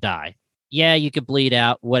Steve didn't die. Yeah, you could bleed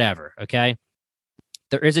out, whatever, okay?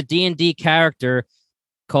 There is a D&D character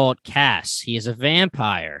called Cass. He is a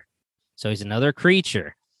vampire, so he's another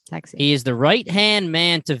creature. Sexy. He is the right-hand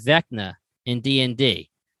man to Vecna in D&D.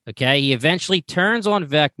 Okay, he eventually turns on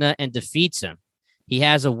Vecna and defeats him. He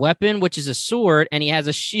has a weapon, which is a sword, and he has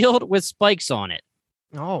a shield with spikes on it.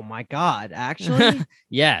 Oh my God! Actually,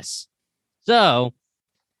 Yes. So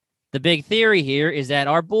the big theory here is that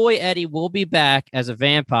our boy Eddie will be back as a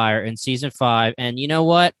vampire in season 5, and you know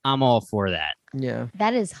what? I'm all for that. yeah.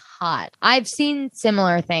 That is hot. I've seen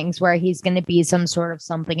similar things where he's going to be some sort of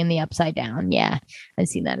something in the Upside Down. Yeah, I've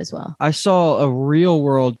seen that as well. I saw a real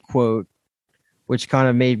world quote, which kind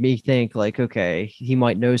of made me think like, okay, he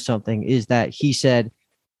might know something. Is that he said,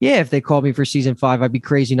 "Yeah, if they called me for season 5, I'd be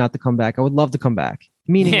crazy not to come back. I would love to come back."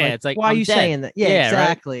 Meaning, Yeah, like, it's like, why I'm are you dead. saying that? Yeah, Yeah, right.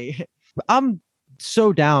 exactly. I'm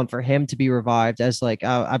so down for him to be revived as like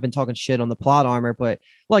I've been talking shit on the plot armor, but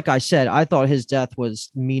like I said, I thought his death was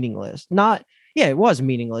meaningless. Not, yeah, it was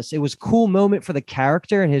meaningless. It was a cool moment for the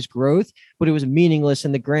character and his growth, but it was meaningless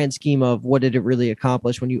in the grand scheme of what did it really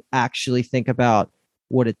accomplish when you actually think about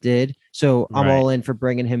what it did. So I'm Right. all in for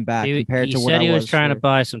bringing him back compared He to what said I he was trying to for-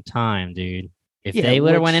 buy some time, dude. If Yeah, they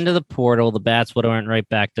would have went which- into the portal, the bats would have went right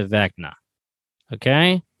back to Vecna.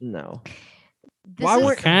 Okay? No, This Why is,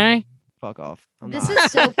 weren't- Okay? fuck off. I'm this not.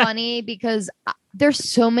 is so funny because there's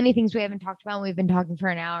so many things we haven't talked about. We've been talking for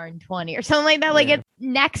an hour and 20 or something like that. Like Yeah.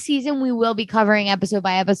 next season, we will be covering episode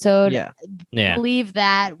by episode. Yeah. Yeah. Believe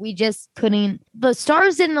that we just couldn't. The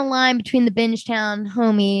stars didn't align between the Bingetown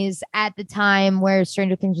homies at the time where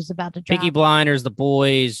Stranger Things was about to drop. Peaky Blinders, The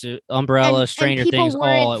Boys, Umbrella, And Stranger people Things,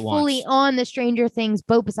 weren't all at fully once. on the Stranger Things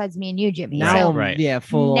boat besides me and you, Jimmy. Now, so I'm, Right. yeah,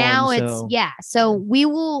 full now on. it's So yeah. So we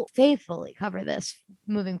will faithfully cover this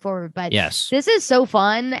moving forward. But Yes. this is so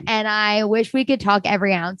fun, and I wish we could talk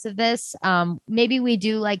every ounce of this. Maybe we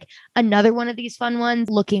do like another one of these fun ones.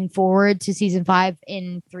 Looking forward to season 5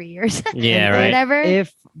 in 3 years. Yeah, or right. whatever.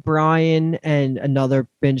 if Brian and another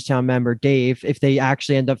Bingetown member, Dave, if they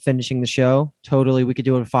actually end up finishing the show, totally, we could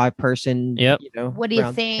do a 5-person. Yep. You know, What do you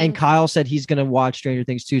round. think? And Kyle said he's going to watch Stranger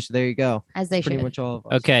Things too. So there you go. As they Pretty should. much all of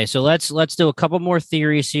us. Okay, so let's do a couple more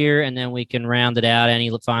theories here, and then we can round it out. Any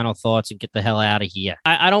final thoughts and get the hell out of here.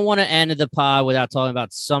 I don't want to end the pod without talking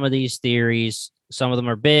about some of these theories. Some of them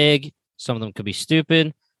are big, some of them could be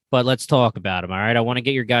stupid, but let's talk about them. All right, I want to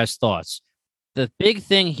get your guys' thoughts. The big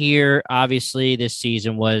thing here, obviously, this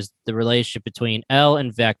season was the relationship between Elle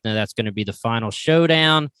and Vecna. That's going to be the final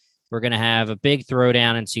showdown. We're going to have a big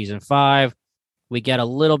throwdown in season 5. We get a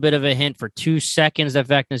little bit of a hint for 2 seconds that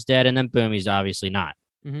Vecna's dead, and then boom, he's obviously not.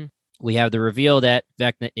 Mhm. We have the reveal that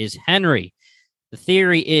Vecna is Henry. The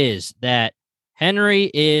theory is that Henry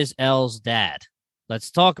is Elle's dad. Let's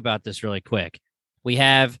talk about this really quick. We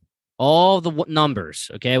have all the numbers,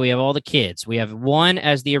 okay? We have all the kids. We have 1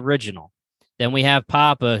 as the original. Then we have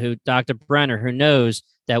Papa, who Dr. Brenner, who knows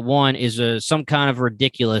that 1 is some kind of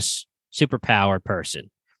ridiculous superpowered person.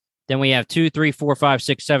 Then we have 2, 3, 4, 5,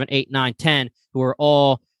 6, 7, 8, 9, 10, who are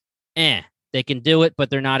all, they can do it, but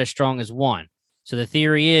they're not as strong as 1. So the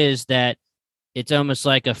theory is that it's almost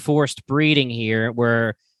like a forced breeding here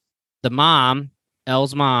where the mom,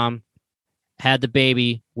 Elle's mom, had the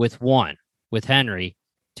baby with 1, with Henry,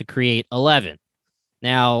 to create 11.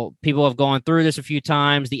 Now, people have gone through this a few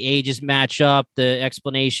times. The ages match up, the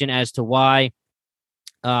explanation as to why,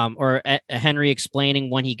 or Henry explaining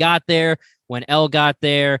when he got there, when Elle got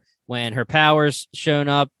there, when her powers shown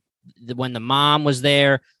up, when the mom was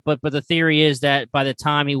there. But the theory is that by the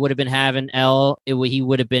time he would have been having Elle, he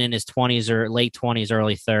would have been in his 20s or late 20s,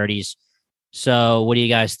 early 30s. So what do you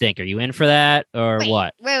guys think? Are you in for that or Wait,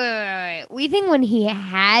 what? Wait. We think when he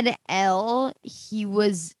had Elle, he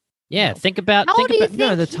was. Yeah, think about. How old do you think?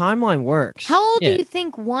 No, the he- timeline works. How old Yeah. do you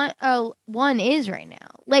think one is right now?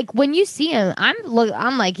 Like when you see him,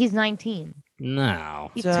 I'm like he's 19.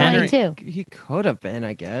 No. He's So, Henry- 22. He could have been,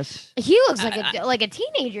 I guess. He looks like a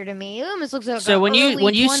teenager to me. He almost looks like So a when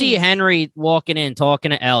you see 20s. Henry walking in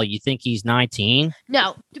talking to Elle, you think he's 19?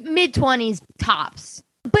 No, mid 20s tops.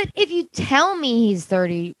 But if you tell me he's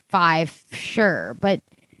 35, sure. But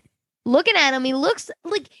looking at him, he looks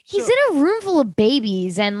like he's So- in a room full of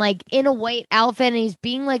babies and like in a white outfit, and he's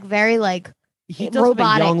being like very like He does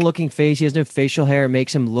robotic. have a young looking face. He has no facial hair. It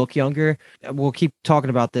makes him look younger. We'll keep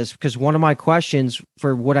talking about this because one of my questions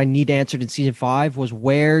for what I need answered in season 5 was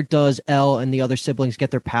where does Elle and the other siblings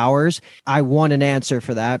get their powers? I want an answer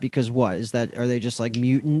for that because what is that? Are they just like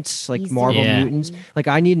mutants, like He's Marvel Yeah. mutants? Like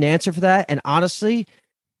I need an answer for that. And honestly,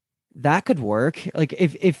 that could work. Like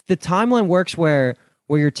if the timeline works where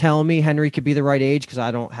you're telling me Henry could be the right age because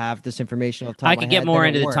I don't have this information off the top I of my could get head, more then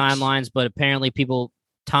into it the works. timelines, but apparently people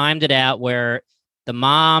timed it out where the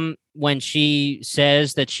mom, when she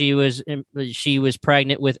says that she was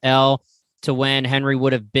pregnant with Elle, to when Henry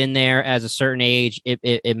would have been there as a certain age,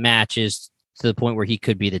 it matches to the point where he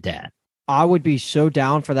could be the dad. I would be so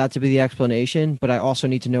down for that to be the explanation, but I also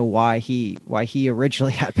need to know why he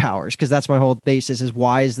originally had powers, because that's my whole basis is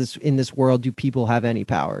why is this in this world do people have any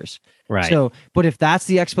powers? Right. So, but if that's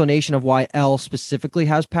the explanation of why Elle specifically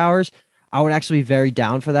has powers, I would actually be very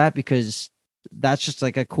down for that, because that's just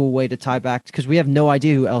like a cool way to tie back, because we have no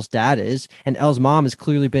idea who Elle's dad is, and Elle's mom has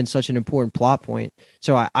clearly been such an important plot point.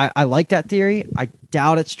 So I like that theory. I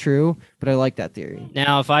doubt it's true, but I like that theory.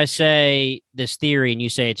 Now, if I say this theory and you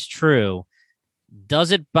say it's true,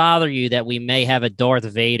 does it bother you that we may have a Darth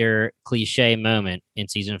Vader cliche moment in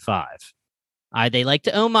season 5? They like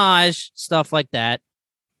to homage stuff like that,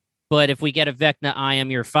 but if we get a Vecna, I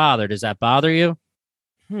am your father, does that bother you?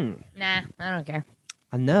 Nah, I don't care.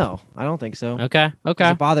 No, I don't think so. Okay.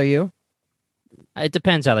 Does it bother you? It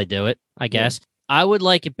depends how they do it, I guess. I would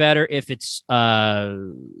like it better if it's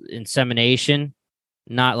insemination,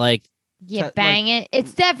 not like Bang it.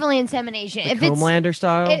 It's definitely insemination. Like if it's Homelander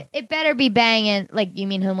style. it better be banging. Like, you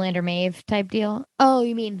mean Homelander Maeve type deal? Oh,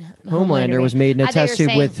 you mean Homelander was made in a I thought you test were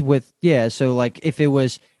tube saying- with So like if it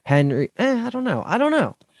was Henry, I don't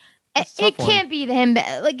know. It can't be him.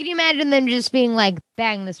 Like, can you imagine them just being like,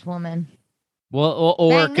 bang this woman? well,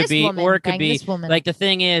 or Bang it could this be, woman, or it could bang be this woman. like the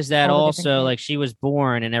thing is that All the different also kids. like she was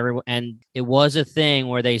born and it was a thing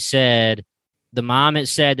where they said the mom had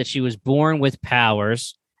said that she was born with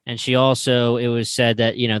powers, and she also it was said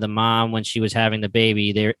that the mom when she was having the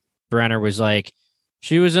baby there Brenner was like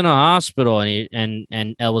she was in a hospital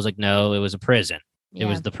and Elle was like no, it was a prison. It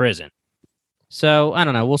was the prison. So I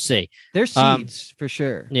don't know. We'll see. There's seeds for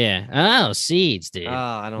sure. Yeah. Oh, seeds, dude.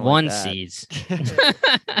 I don't One like that. seeds.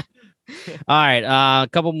 All right. A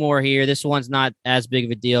couple more here. This one's not as big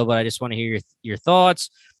of a deal, but I just want to hear your thoughts.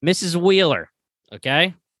 Mrs. Wheeler.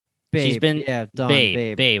 Okay. Babe, She's been done,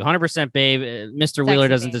 babe, 100% babe. Mr. Wheeler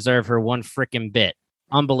doesn't babe. deserve her one freaking bit.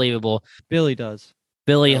 Unbelievable. Billy does.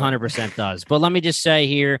 Billy Oh. 100% does. But let me just say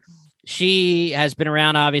here, she has been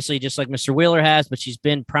around, obviously, just like Mr. Wheeler has, but she's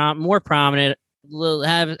been more prominent,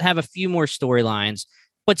 have a few more storylines,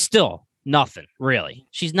 but still nothing, really.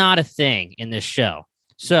 She's not a thing in this show.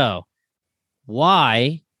 So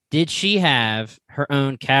why did she have her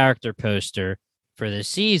own character poster for this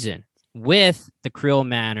season with the Creel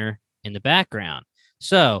Manor in the background?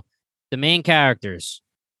 So the main characters,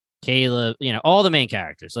 Caleb, all the main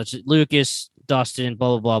characters, Lucas, Dustin,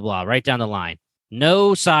 blah, blah, blah, blah, right down the line.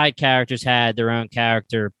 No side characters had their own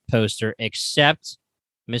character poster except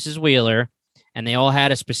Mrs. Wheeler, and they all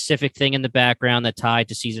had a specific thing in the background that tied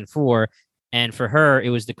to season 4. And for her, it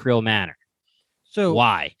was the Creel Manor. So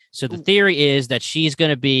Why? So the theory is that she's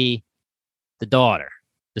going to be the daughter,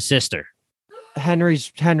 the sister.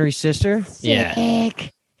 Henry's sister. Yeah.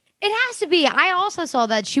 Sick. It has to be. I also saw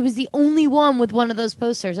that she was the only one with one of those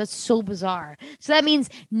posters. That's so bizarre. So that means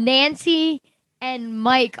Nancy and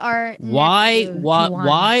Mike are Why nephew to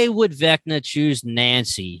why would Vecna choose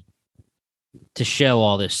Nancy to show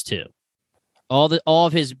all this too? All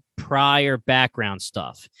of his prior background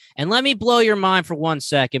stuff. And let me blow your mind for 1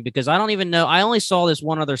 second, because I don't even know. I only saw this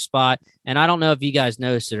one other spot, and I don't know if you guys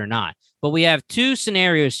noticed it or not. But we have two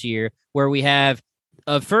scenarios here where we have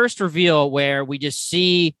a first reveal where we just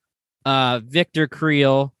see Victor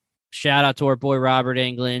Creel, shout out to our boy Robert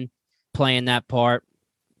Englund, playing that part,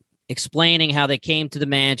 explaining how they came to the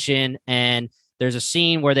mansion. And there's a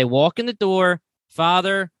scene where they walk in the door,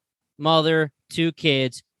 father, mother, 2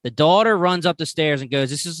 kids. The daughter runs up the stairs and goes,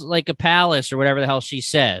 "This is like a palace," or whatever the hell she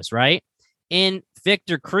says, right? In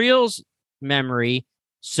Victor Creel's memory,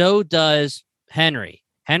 so does Henry.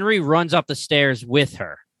 Henry runs up the stairs with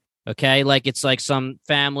her. Okay. Like it's like some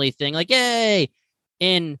family thing, like, yay.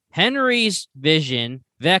 In Henry's vision,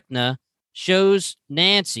 Vecna shows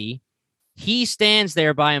Nancy. He stands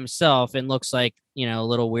there by himself and looks like, a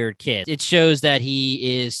little weird kid. It shows that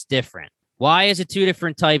he is different. Why is it 2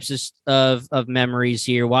 different types of memories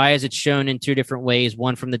here? Why is it shown in 2 different ways?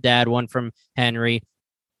 One from the dad, one from Henry.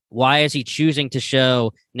 Why is he choosing to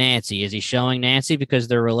show Nancy? Is he showing Nancy because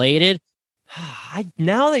they're related?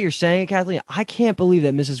 Now that you're saying it, Kathleen, I can't believe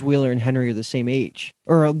that Mrs. Wheeler and Henry are the same age,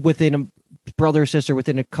 or within a brother or sister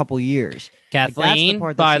within a couple years. Kathleen,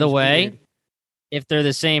 part that by the seems way, weird. if they're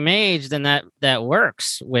the same age, then that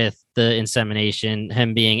works with the insemination,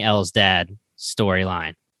 him being Elle's dad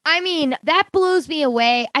storyline. I mean, that blows me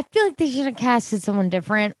away. I feel like they should have casted someone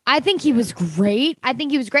different. I think he was great.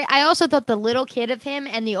 I also thought the little kid of him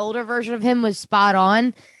and the older version of him was spot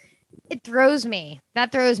on. it throws me.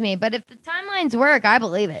 That throws me. But if the timelines work, I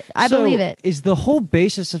believe it. I So, believe it. Is the whole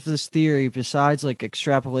basis of this theory, besides like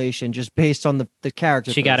extrapolation, just based on the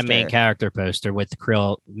character? She got a main poster? character poster with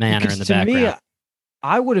Krill Manor Because in the to background. me,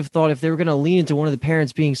 I would have thought if they were going to lean into one of the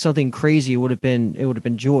parents being something crazy, it would have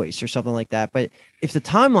been Joyce or something like that. But if the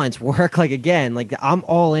timelines work, like again, like I'm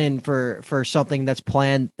all in for something that's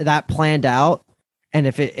planned out. And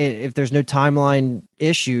if there's no timeline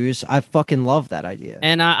issues, I fucking love that idea.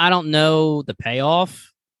 And I don't know the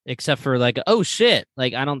payoff except for like, oh shit.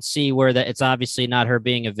 Like, I don't see where that it's obviously not her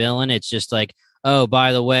being a villain. It's just like, oh,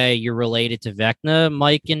 by the way, you're related to Vecna,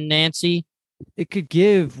 Mike and Nancy. It could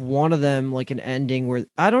give one of them like an ending where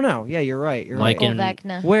I don't know. Yeah, you're right. You're Like right. in-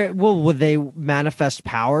 Vecna. Where would they manifest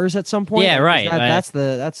powers at some point? Yeah, Like, right. that's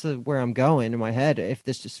the where I'm going in my head. If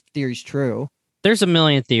this theory's true. There's a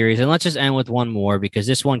million theories, and let's just end with one more because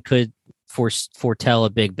this one could foretell a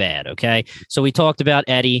big bad. Okay, so we talked about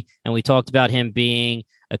Eddie, and we talked about him being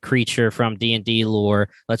a creature from D&D lore.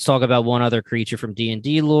 Let's talk about one other creature from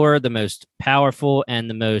D&D lore, the most powerful and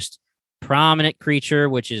the most prominent creature,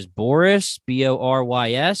 which is Boris,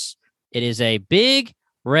 Borys. It is a big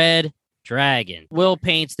red dragon. Will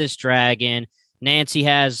paints this dragon. Nancy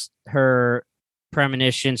has her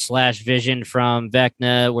premonition / vision from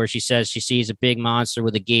Vecna where she says she sees a big monster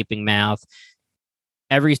with a gaping mouth.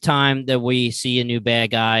 Every time that we see a new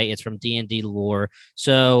bad guy, it's from D&D lore.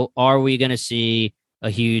 So are we going to see a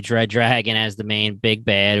huge red dragon as the main big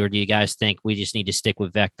bad, or do you guys think we just need to stick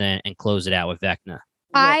with Vecna and close it out with Vecna?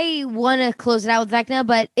 I want to close it out with Vecna,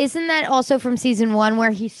 but isn't that also from season 1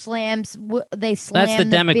 where he slams? They slam. That's the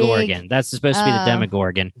Demogorgon. big- That's supposed to be the Oh.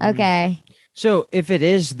 Demogorgon. Okay. So if it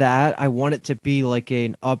is that, I want it to be like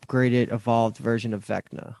an upgraded, evolved version of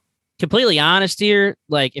Vecna. Completely honest here,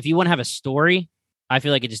 like if you want to have a story, I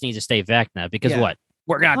feel like it just needs to stay Vecna because Yeah. what?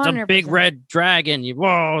 We're got the big 100%. red dragon.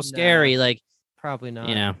 Whoa, scary. Like, Probably not.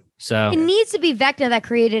 you know, so It needs to be Vecna that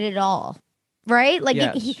created it all, right? Like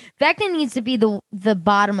Yes. Vecna needs to be the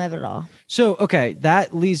bottom of it all. So, okay,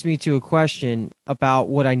 that leads me to a question about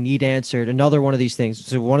what I need answered. Another one of these things.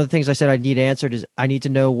 So, one of the things I said I need answered is I need to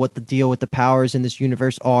know what the deal with the powers in this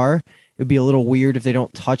universe are. It would be a little weird if they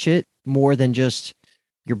don't touch it more than just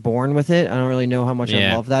you're born with it. I don't really know how much I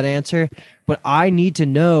Yeah. love that answer, but I need to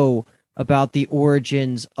know about the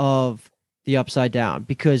origins of the Upside Down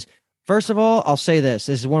because first of all, I'll say this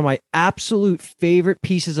is one of my absolute favorite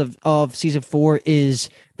pieces of season 4 is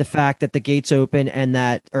the fact that the gates open and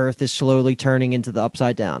that Earth is slowly turning into the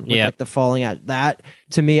Upside Down. With, Yeah. like the falling out. That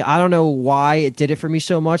to me, I don't know why it did it for me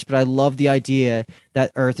so much, but I love the idea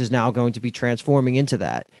that Earth is now going to be transforming into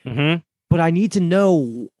that. mhm. But I need to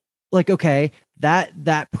know, like, okay,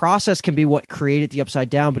 that process can be what created the Upside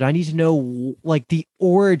Down, but I need to know like the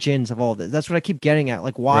origins of all this. That's what I keep getting at.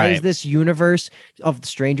 Like, why is Right. this universe of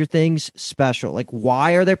Stranger Things special? Like,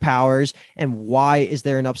 why are there powers and why is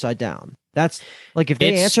there an Upside Down? That's like if they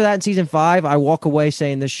It's- answer that in season 5, I walk away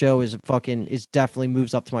saying this show is definitely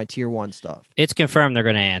moves up to my tier 1 stuff. It's confirmed they're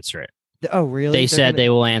going to answer it. Oh, really? They They're said gonna- they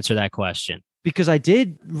will answer that question. because I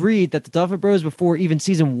did read that the Duffer Bros before even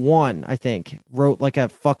season 1, I think, wrote like a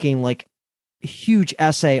fucking like huge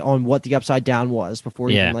essay on what the Upside Down was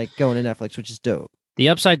before Yeah. even like going to Netflix, which is dope. The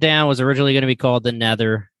Upside Down was originally going to be called the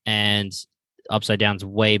Nether, and Upside Down's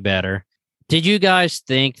way better. Did you guys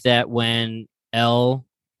think that when Elle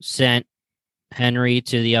sent Henry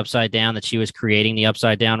to the Upside Down that she was creating the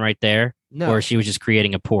Upside Down right there, No, or she was just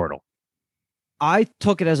creating a portal? I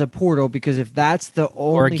took it as a portal because if that's the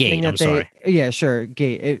only gate, thing that I'm they, sorry. yeah, sure,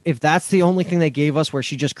 gate. If that's the only thing they gave us, where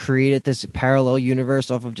she just created this parallel universe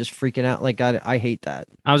off of just freaking out, like I hate that.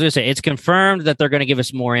 I was going to say it's confirmed that they're going to give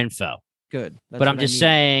us more info, Good, That's but I'm what I just need.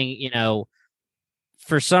 saying, you know,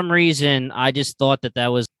 for some reason, I just thought that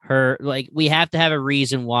was her. Like, we have to have a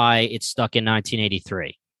reason why it's stuck in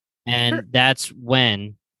 1983, and Sure. that's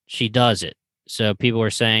when she does it. So people are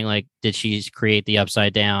saying, like, did she create the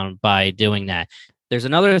Upside Down by doing that? There's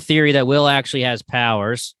another theory that Will actually has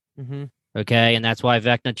powers. Mhm. Okay. And that's why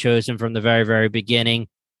Vecna chose him from the very, very beginning.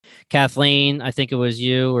 Kathleen, I think it was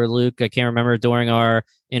you or Luke, I can't remember, during our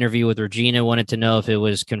interview with Regina, wanted to know if it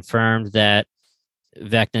was confirmed that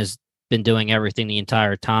Vecna's been doing everything the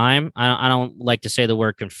entire time. I don't like to say the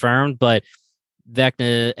word confirmed, but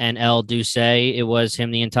Vecna and Elle do say it was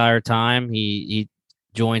him the entire time. He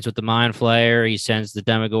joins with the Mind Flayer. He sends the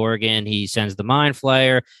Demogorgon. He sends the Mind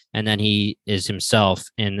Flayer, and then he is himself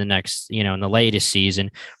in the next, in the latest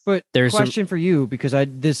season. But There's some- question for you because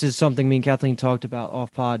this is something me and Kathleen talked about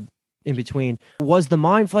off pod in between. Was the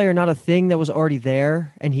Mind Flayer not a thing that was already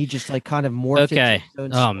there, and he just like kind of morphed Okay. into his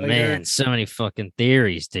own Oh spider? man, so many fucking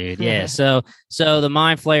theories, dude. Yeah. So the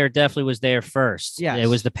Mind Flayer definitely was there first. Yes. It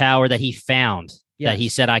was the power that he found that he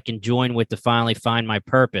Yes. said I can join with to finally find my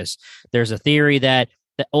purpose. There's a theory that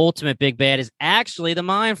the ultimate big bad is actually the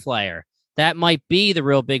Mind Flayer. That might be the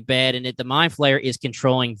real big bad, and that the Mind Flayer is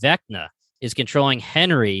controlling Vecna, is controlling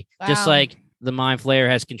Henry, just Wow. like the Mind Flayer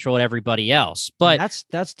has controlled everybody else. And But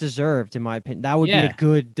that's deserved in my opinion. That would be Yeah. a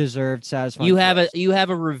good, deserved, satisfying. you have twist.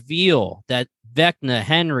 a reveal that Vecna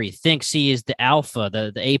Henry thinks he is the alpha,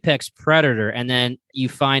 the apex predator, and then you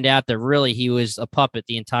find out that really he was a puppet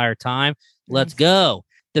the entire time. Let's go.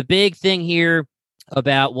 The big thing here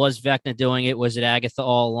about was Vecna doing it? Was it Agatha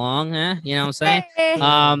all along? You know what I'm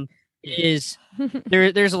saying? Is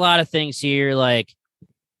there's a lot of things here. Like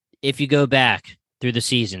if you go back through the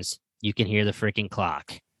seasons, you can hear the freaking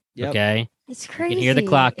clock. Yep. Okay. It's You crazy. can hear the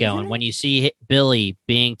clock isn't going. it? When you see Billy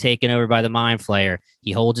being taken over by the Mind Flayer,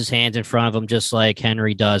 he holds his hands in front of him just like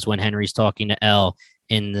Henry does when Henry's talking to Elle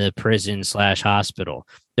in the prison/hospital.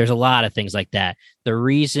 There's a lot of things like that. The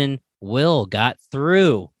reason Will got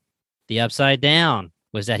through the Upside Down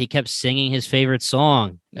was that he kept singing his favorite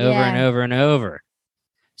song over and Yeah. over and over.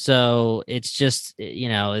 So it's just,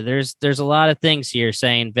 there's a lot of things here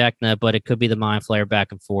saying Vecna, but it could be the Mind Flayer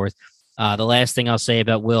back and forth. The last thing I'll say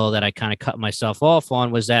about Will that I kind of cut myself off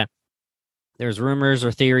on was that there's rumors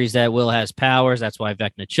or theories that Will has powers. That's why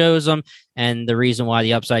Vecna chose him. And the reason why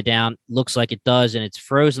the Upside Down looks like it does and it's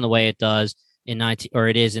frozen the way it does in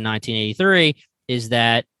 1983 is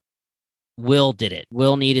that Will did it.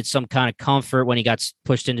 Will needed some kind of comfort when he got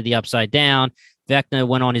pushed into the Upside Down. Vecna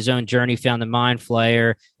went on his own journey, found the Mind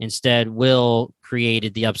Flayer. Instead, Will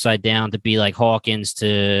created the Upside Down to be like Hawkins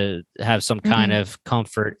to have some kind of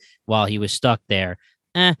comfort while he was stuck there.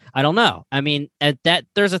 I don't know. I mean, at that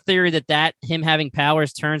there's a theory that him having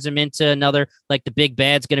powers turns him into another, like the big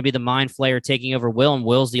bad's going to be the Mind Flayer taking over Will, and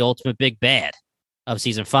Will's the ultimate big bad of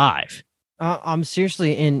season 5. I'm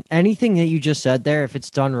seriously in anything that you just said there. If it's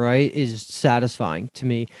done right, is satisfying to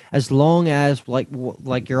me. As long as,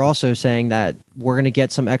 like you're also saying that we're gonna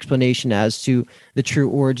get some explanation as to the true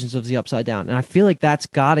origins of the Upside Down, and I feel like that's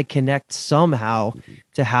got to connect somehow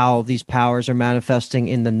to how these powers are manifesting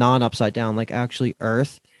in the non-Upside Down, like actually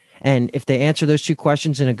Earth. And if they answer those two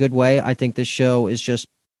questions in a good way, I think this show is just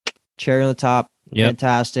cherry on the top. Yep.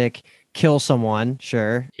 Fantastic. Kill someone,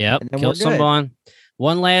 sure. Yep. And then Kill we're good. someone.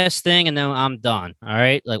 One last thing, and then I'm done. All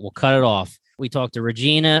right. Like, we'll cut it off. We talked to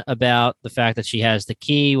Regina about the fact that she has the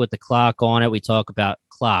key with the clock on it. We talk about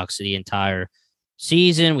clocks the entire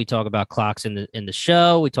season. We talk about clocks in the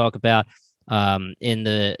show. We talk about in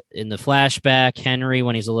the flashback, Henry,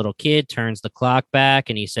 when he's a little kid, turns the clock back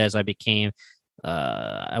and he says, I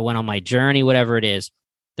went on my journey, whatever it is.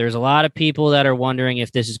 There's a lot of people that are wondering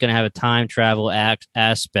if this is going to have a time travel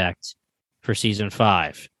aspect for season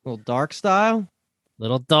 5. Little dark style.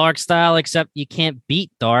 Little dark style, except you can't beat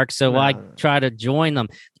dark, so why No. try to join them?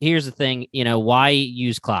 Here's the thing, why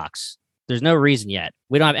use clocks? There's no reason yet.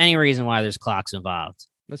 We don't have any reason why there's clocks involved.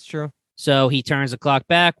 That's true. So he turns the clock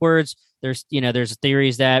backwards. There's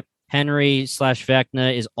theories that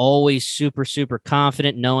Henry/Vecna is always super, super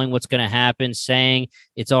confident, knowing what's going to happen, saying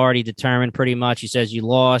it's already determined pretty much. He says, you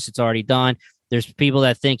lost, it's already done. There's people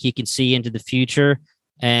that think he can see into the future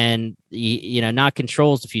and, not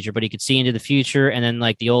controls the future, but he could see into the future. And then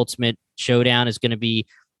like the ultimate showdown is going to be,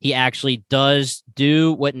 he actually does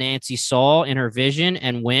do what Nancy saw in her vision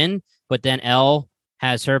and win, but then Elle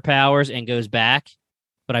has her powers and goes back.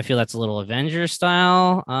 But I feel that's a little Avengers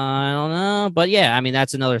style. I don't know. But yeah, I mean,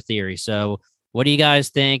 that's another theory. So what do you guys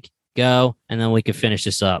think? Go, and then we can finish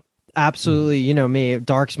this up. Absolutely. You know me,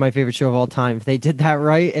 Dark's my favorite show of all time. If they did that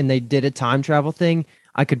right and they did a time travel thing,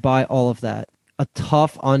 I could buy all of that. A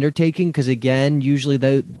tough undertaking because, again, usually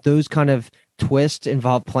those kind of twists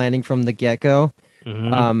involve planning from the get-go.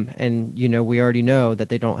 Mhm. And, we already know that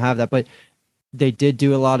they don't have that. But they did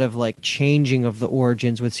do a lot of like changing of the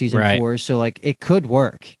origins with season Right. 4. So like it could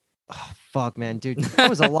work. Oh, fuck, man, dude. That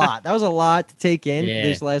was a lot. That was a lot to take in Yeah.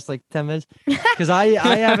 these last like 10 minutes. Because I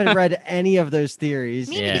haven't read any of those theories.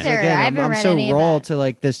 Me Yeah. neither. Again, I haven't I'm read so any of raw that. to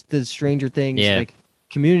like this Stranger Things Yeah. like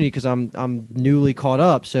community because I'm newly caught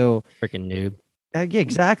up. So Freaking noob. yeah,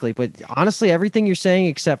 exactly. But honestly, everything you're saying,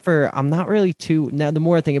 except for I'm not really too now. The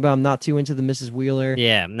more I think about it, I'm not too into the Mrs. Wheeler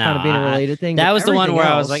Yeah, no. kind of being a related thing. That but was the one everything where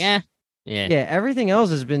I was else- like, Yeah. yeah, everything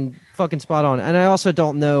else has been fucking spot on, and I also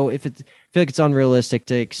don't know if it's. I feel like it's unrealistic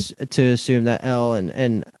to assume that Elle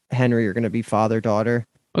and Henry are going to be father daughter.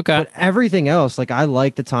 Okay. But everything else, like I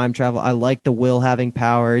like the time travel, I like the Will having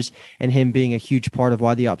powers and him being a huge part of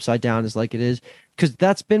why the Upside Down is like it is. because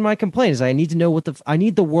that's been my complaint is I need to know I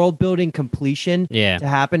need the world building completion Yeah. to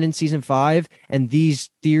happen in season 5. And these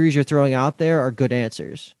theories you're throwing out there are good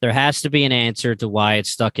answers. There has to be an answer to why it's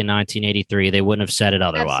stuck in 1983. They wouldn't have said it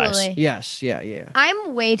otherwise. Absolutely. Yes. Yeah.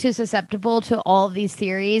 I'm way too susceptible to all of these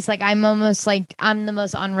theories. Like I'm almost like I'm the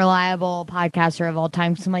most unreliable podcaster of all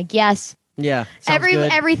time. So I'm like, yes. Yeah. Sounds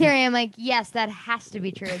good. Every theory, I'm like, yes, that has to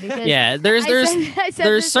be true. Because Yeah, there's I said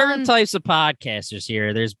there's this certain on- types of podcasters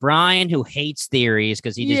here. There's Brian who hates theories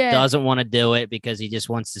because he just Yeah. doesn't want to do it because he just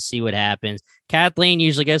wants to see what happens. Kathleen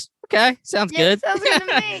usually goes, okay, sounds Yeah, good. sounds good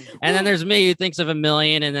to me. And then there's me who thinks of a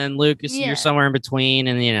million, and then Lucas, Yeah. you're somewhere in between,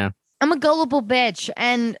 and you know. I'm a gullible bitch.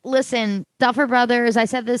 And listen, Duffer Brothers, I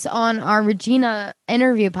said this on our Regina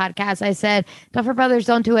interview podcast. I said, Duffer Brothers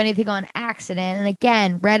don't do anything on accident. And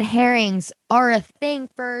again, red herrings are a thing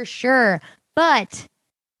for sure. But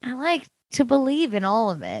I like to believe in all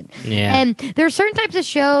of it. Yeah. And there are certain types of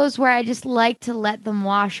shows where I just like to let them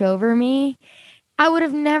wash over me. I would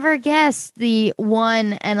have never guessed the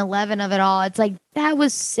 1 and 11 of it all. It's like, that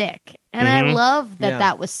was sick. And I Mhm. love that Yeah.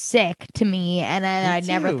 that was sick to me. And I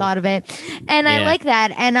never too. thought of it. And I Yeah. like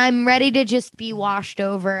that. And I'm ready to just be washed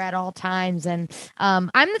over at all times. And I'm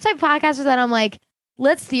the type of podcaster that I'm like,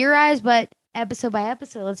 let's theorize, but episode by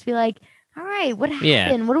episode, let's be like, all right, what happened?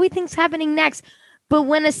 Yeah. What do we think's happening next? But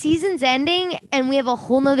when a season's ending and we have a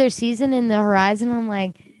whole nother season in the horizon, I'm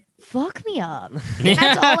like, fuck me up.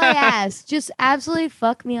 That's all I ask. Just absolutely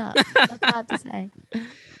fuck me up. That's all I have to say.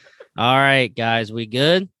 All right, guys, we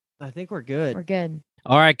good? I think we're good. We're good.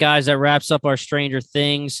 All right, guys, that wraps up our Stranger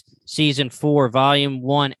Things season 4, volume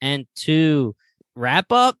 1 and 2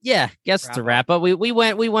 wrap up. Yeah, guess it's a wrap up. We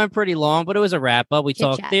went pretty long, but it was a wrap up. We Chit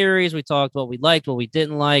talked chat. theories, we talked what we liked, what we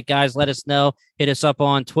didn't like. Guys, let us know. Hit us up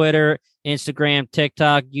on Twitter, Instagram,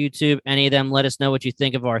 TikTok, YouTube, any of them. Let us know what you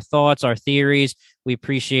think of our thoughts, our theories. We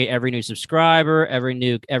appreciate every new subscriber,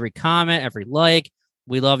 every comment, every like.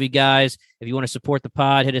 We love you guys. If you want to support the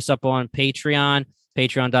pod, hit us up on Patreon,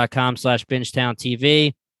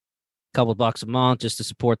 patreon.com/BingetownTV. Couple bucks a month just to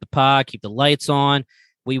support the pod, keep the lights on.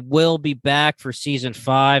 We will be back for season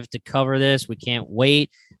 5 to cover this. We can't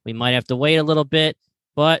wait. We might have to wait a little bit,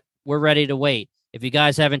 but we're ready to wait. If you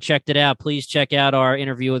guys haven't checked it out, please check out our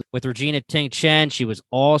interview with Regina Ting Chen. She was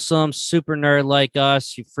awesome, super nerd like us.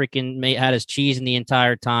 She freaking had us cheesing the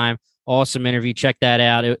entire time. Awesome interview. Check that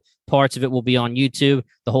out. Parts of it will be on YouTube.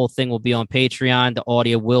 The whole thing will be on Patreon. The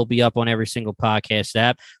audio will be up on every single podcast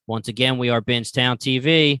app. Once again, we are Bingetown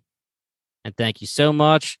TV, and thank you so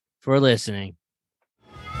much for listening.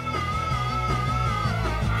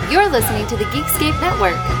 You're listening to the Geekscape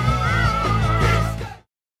Network.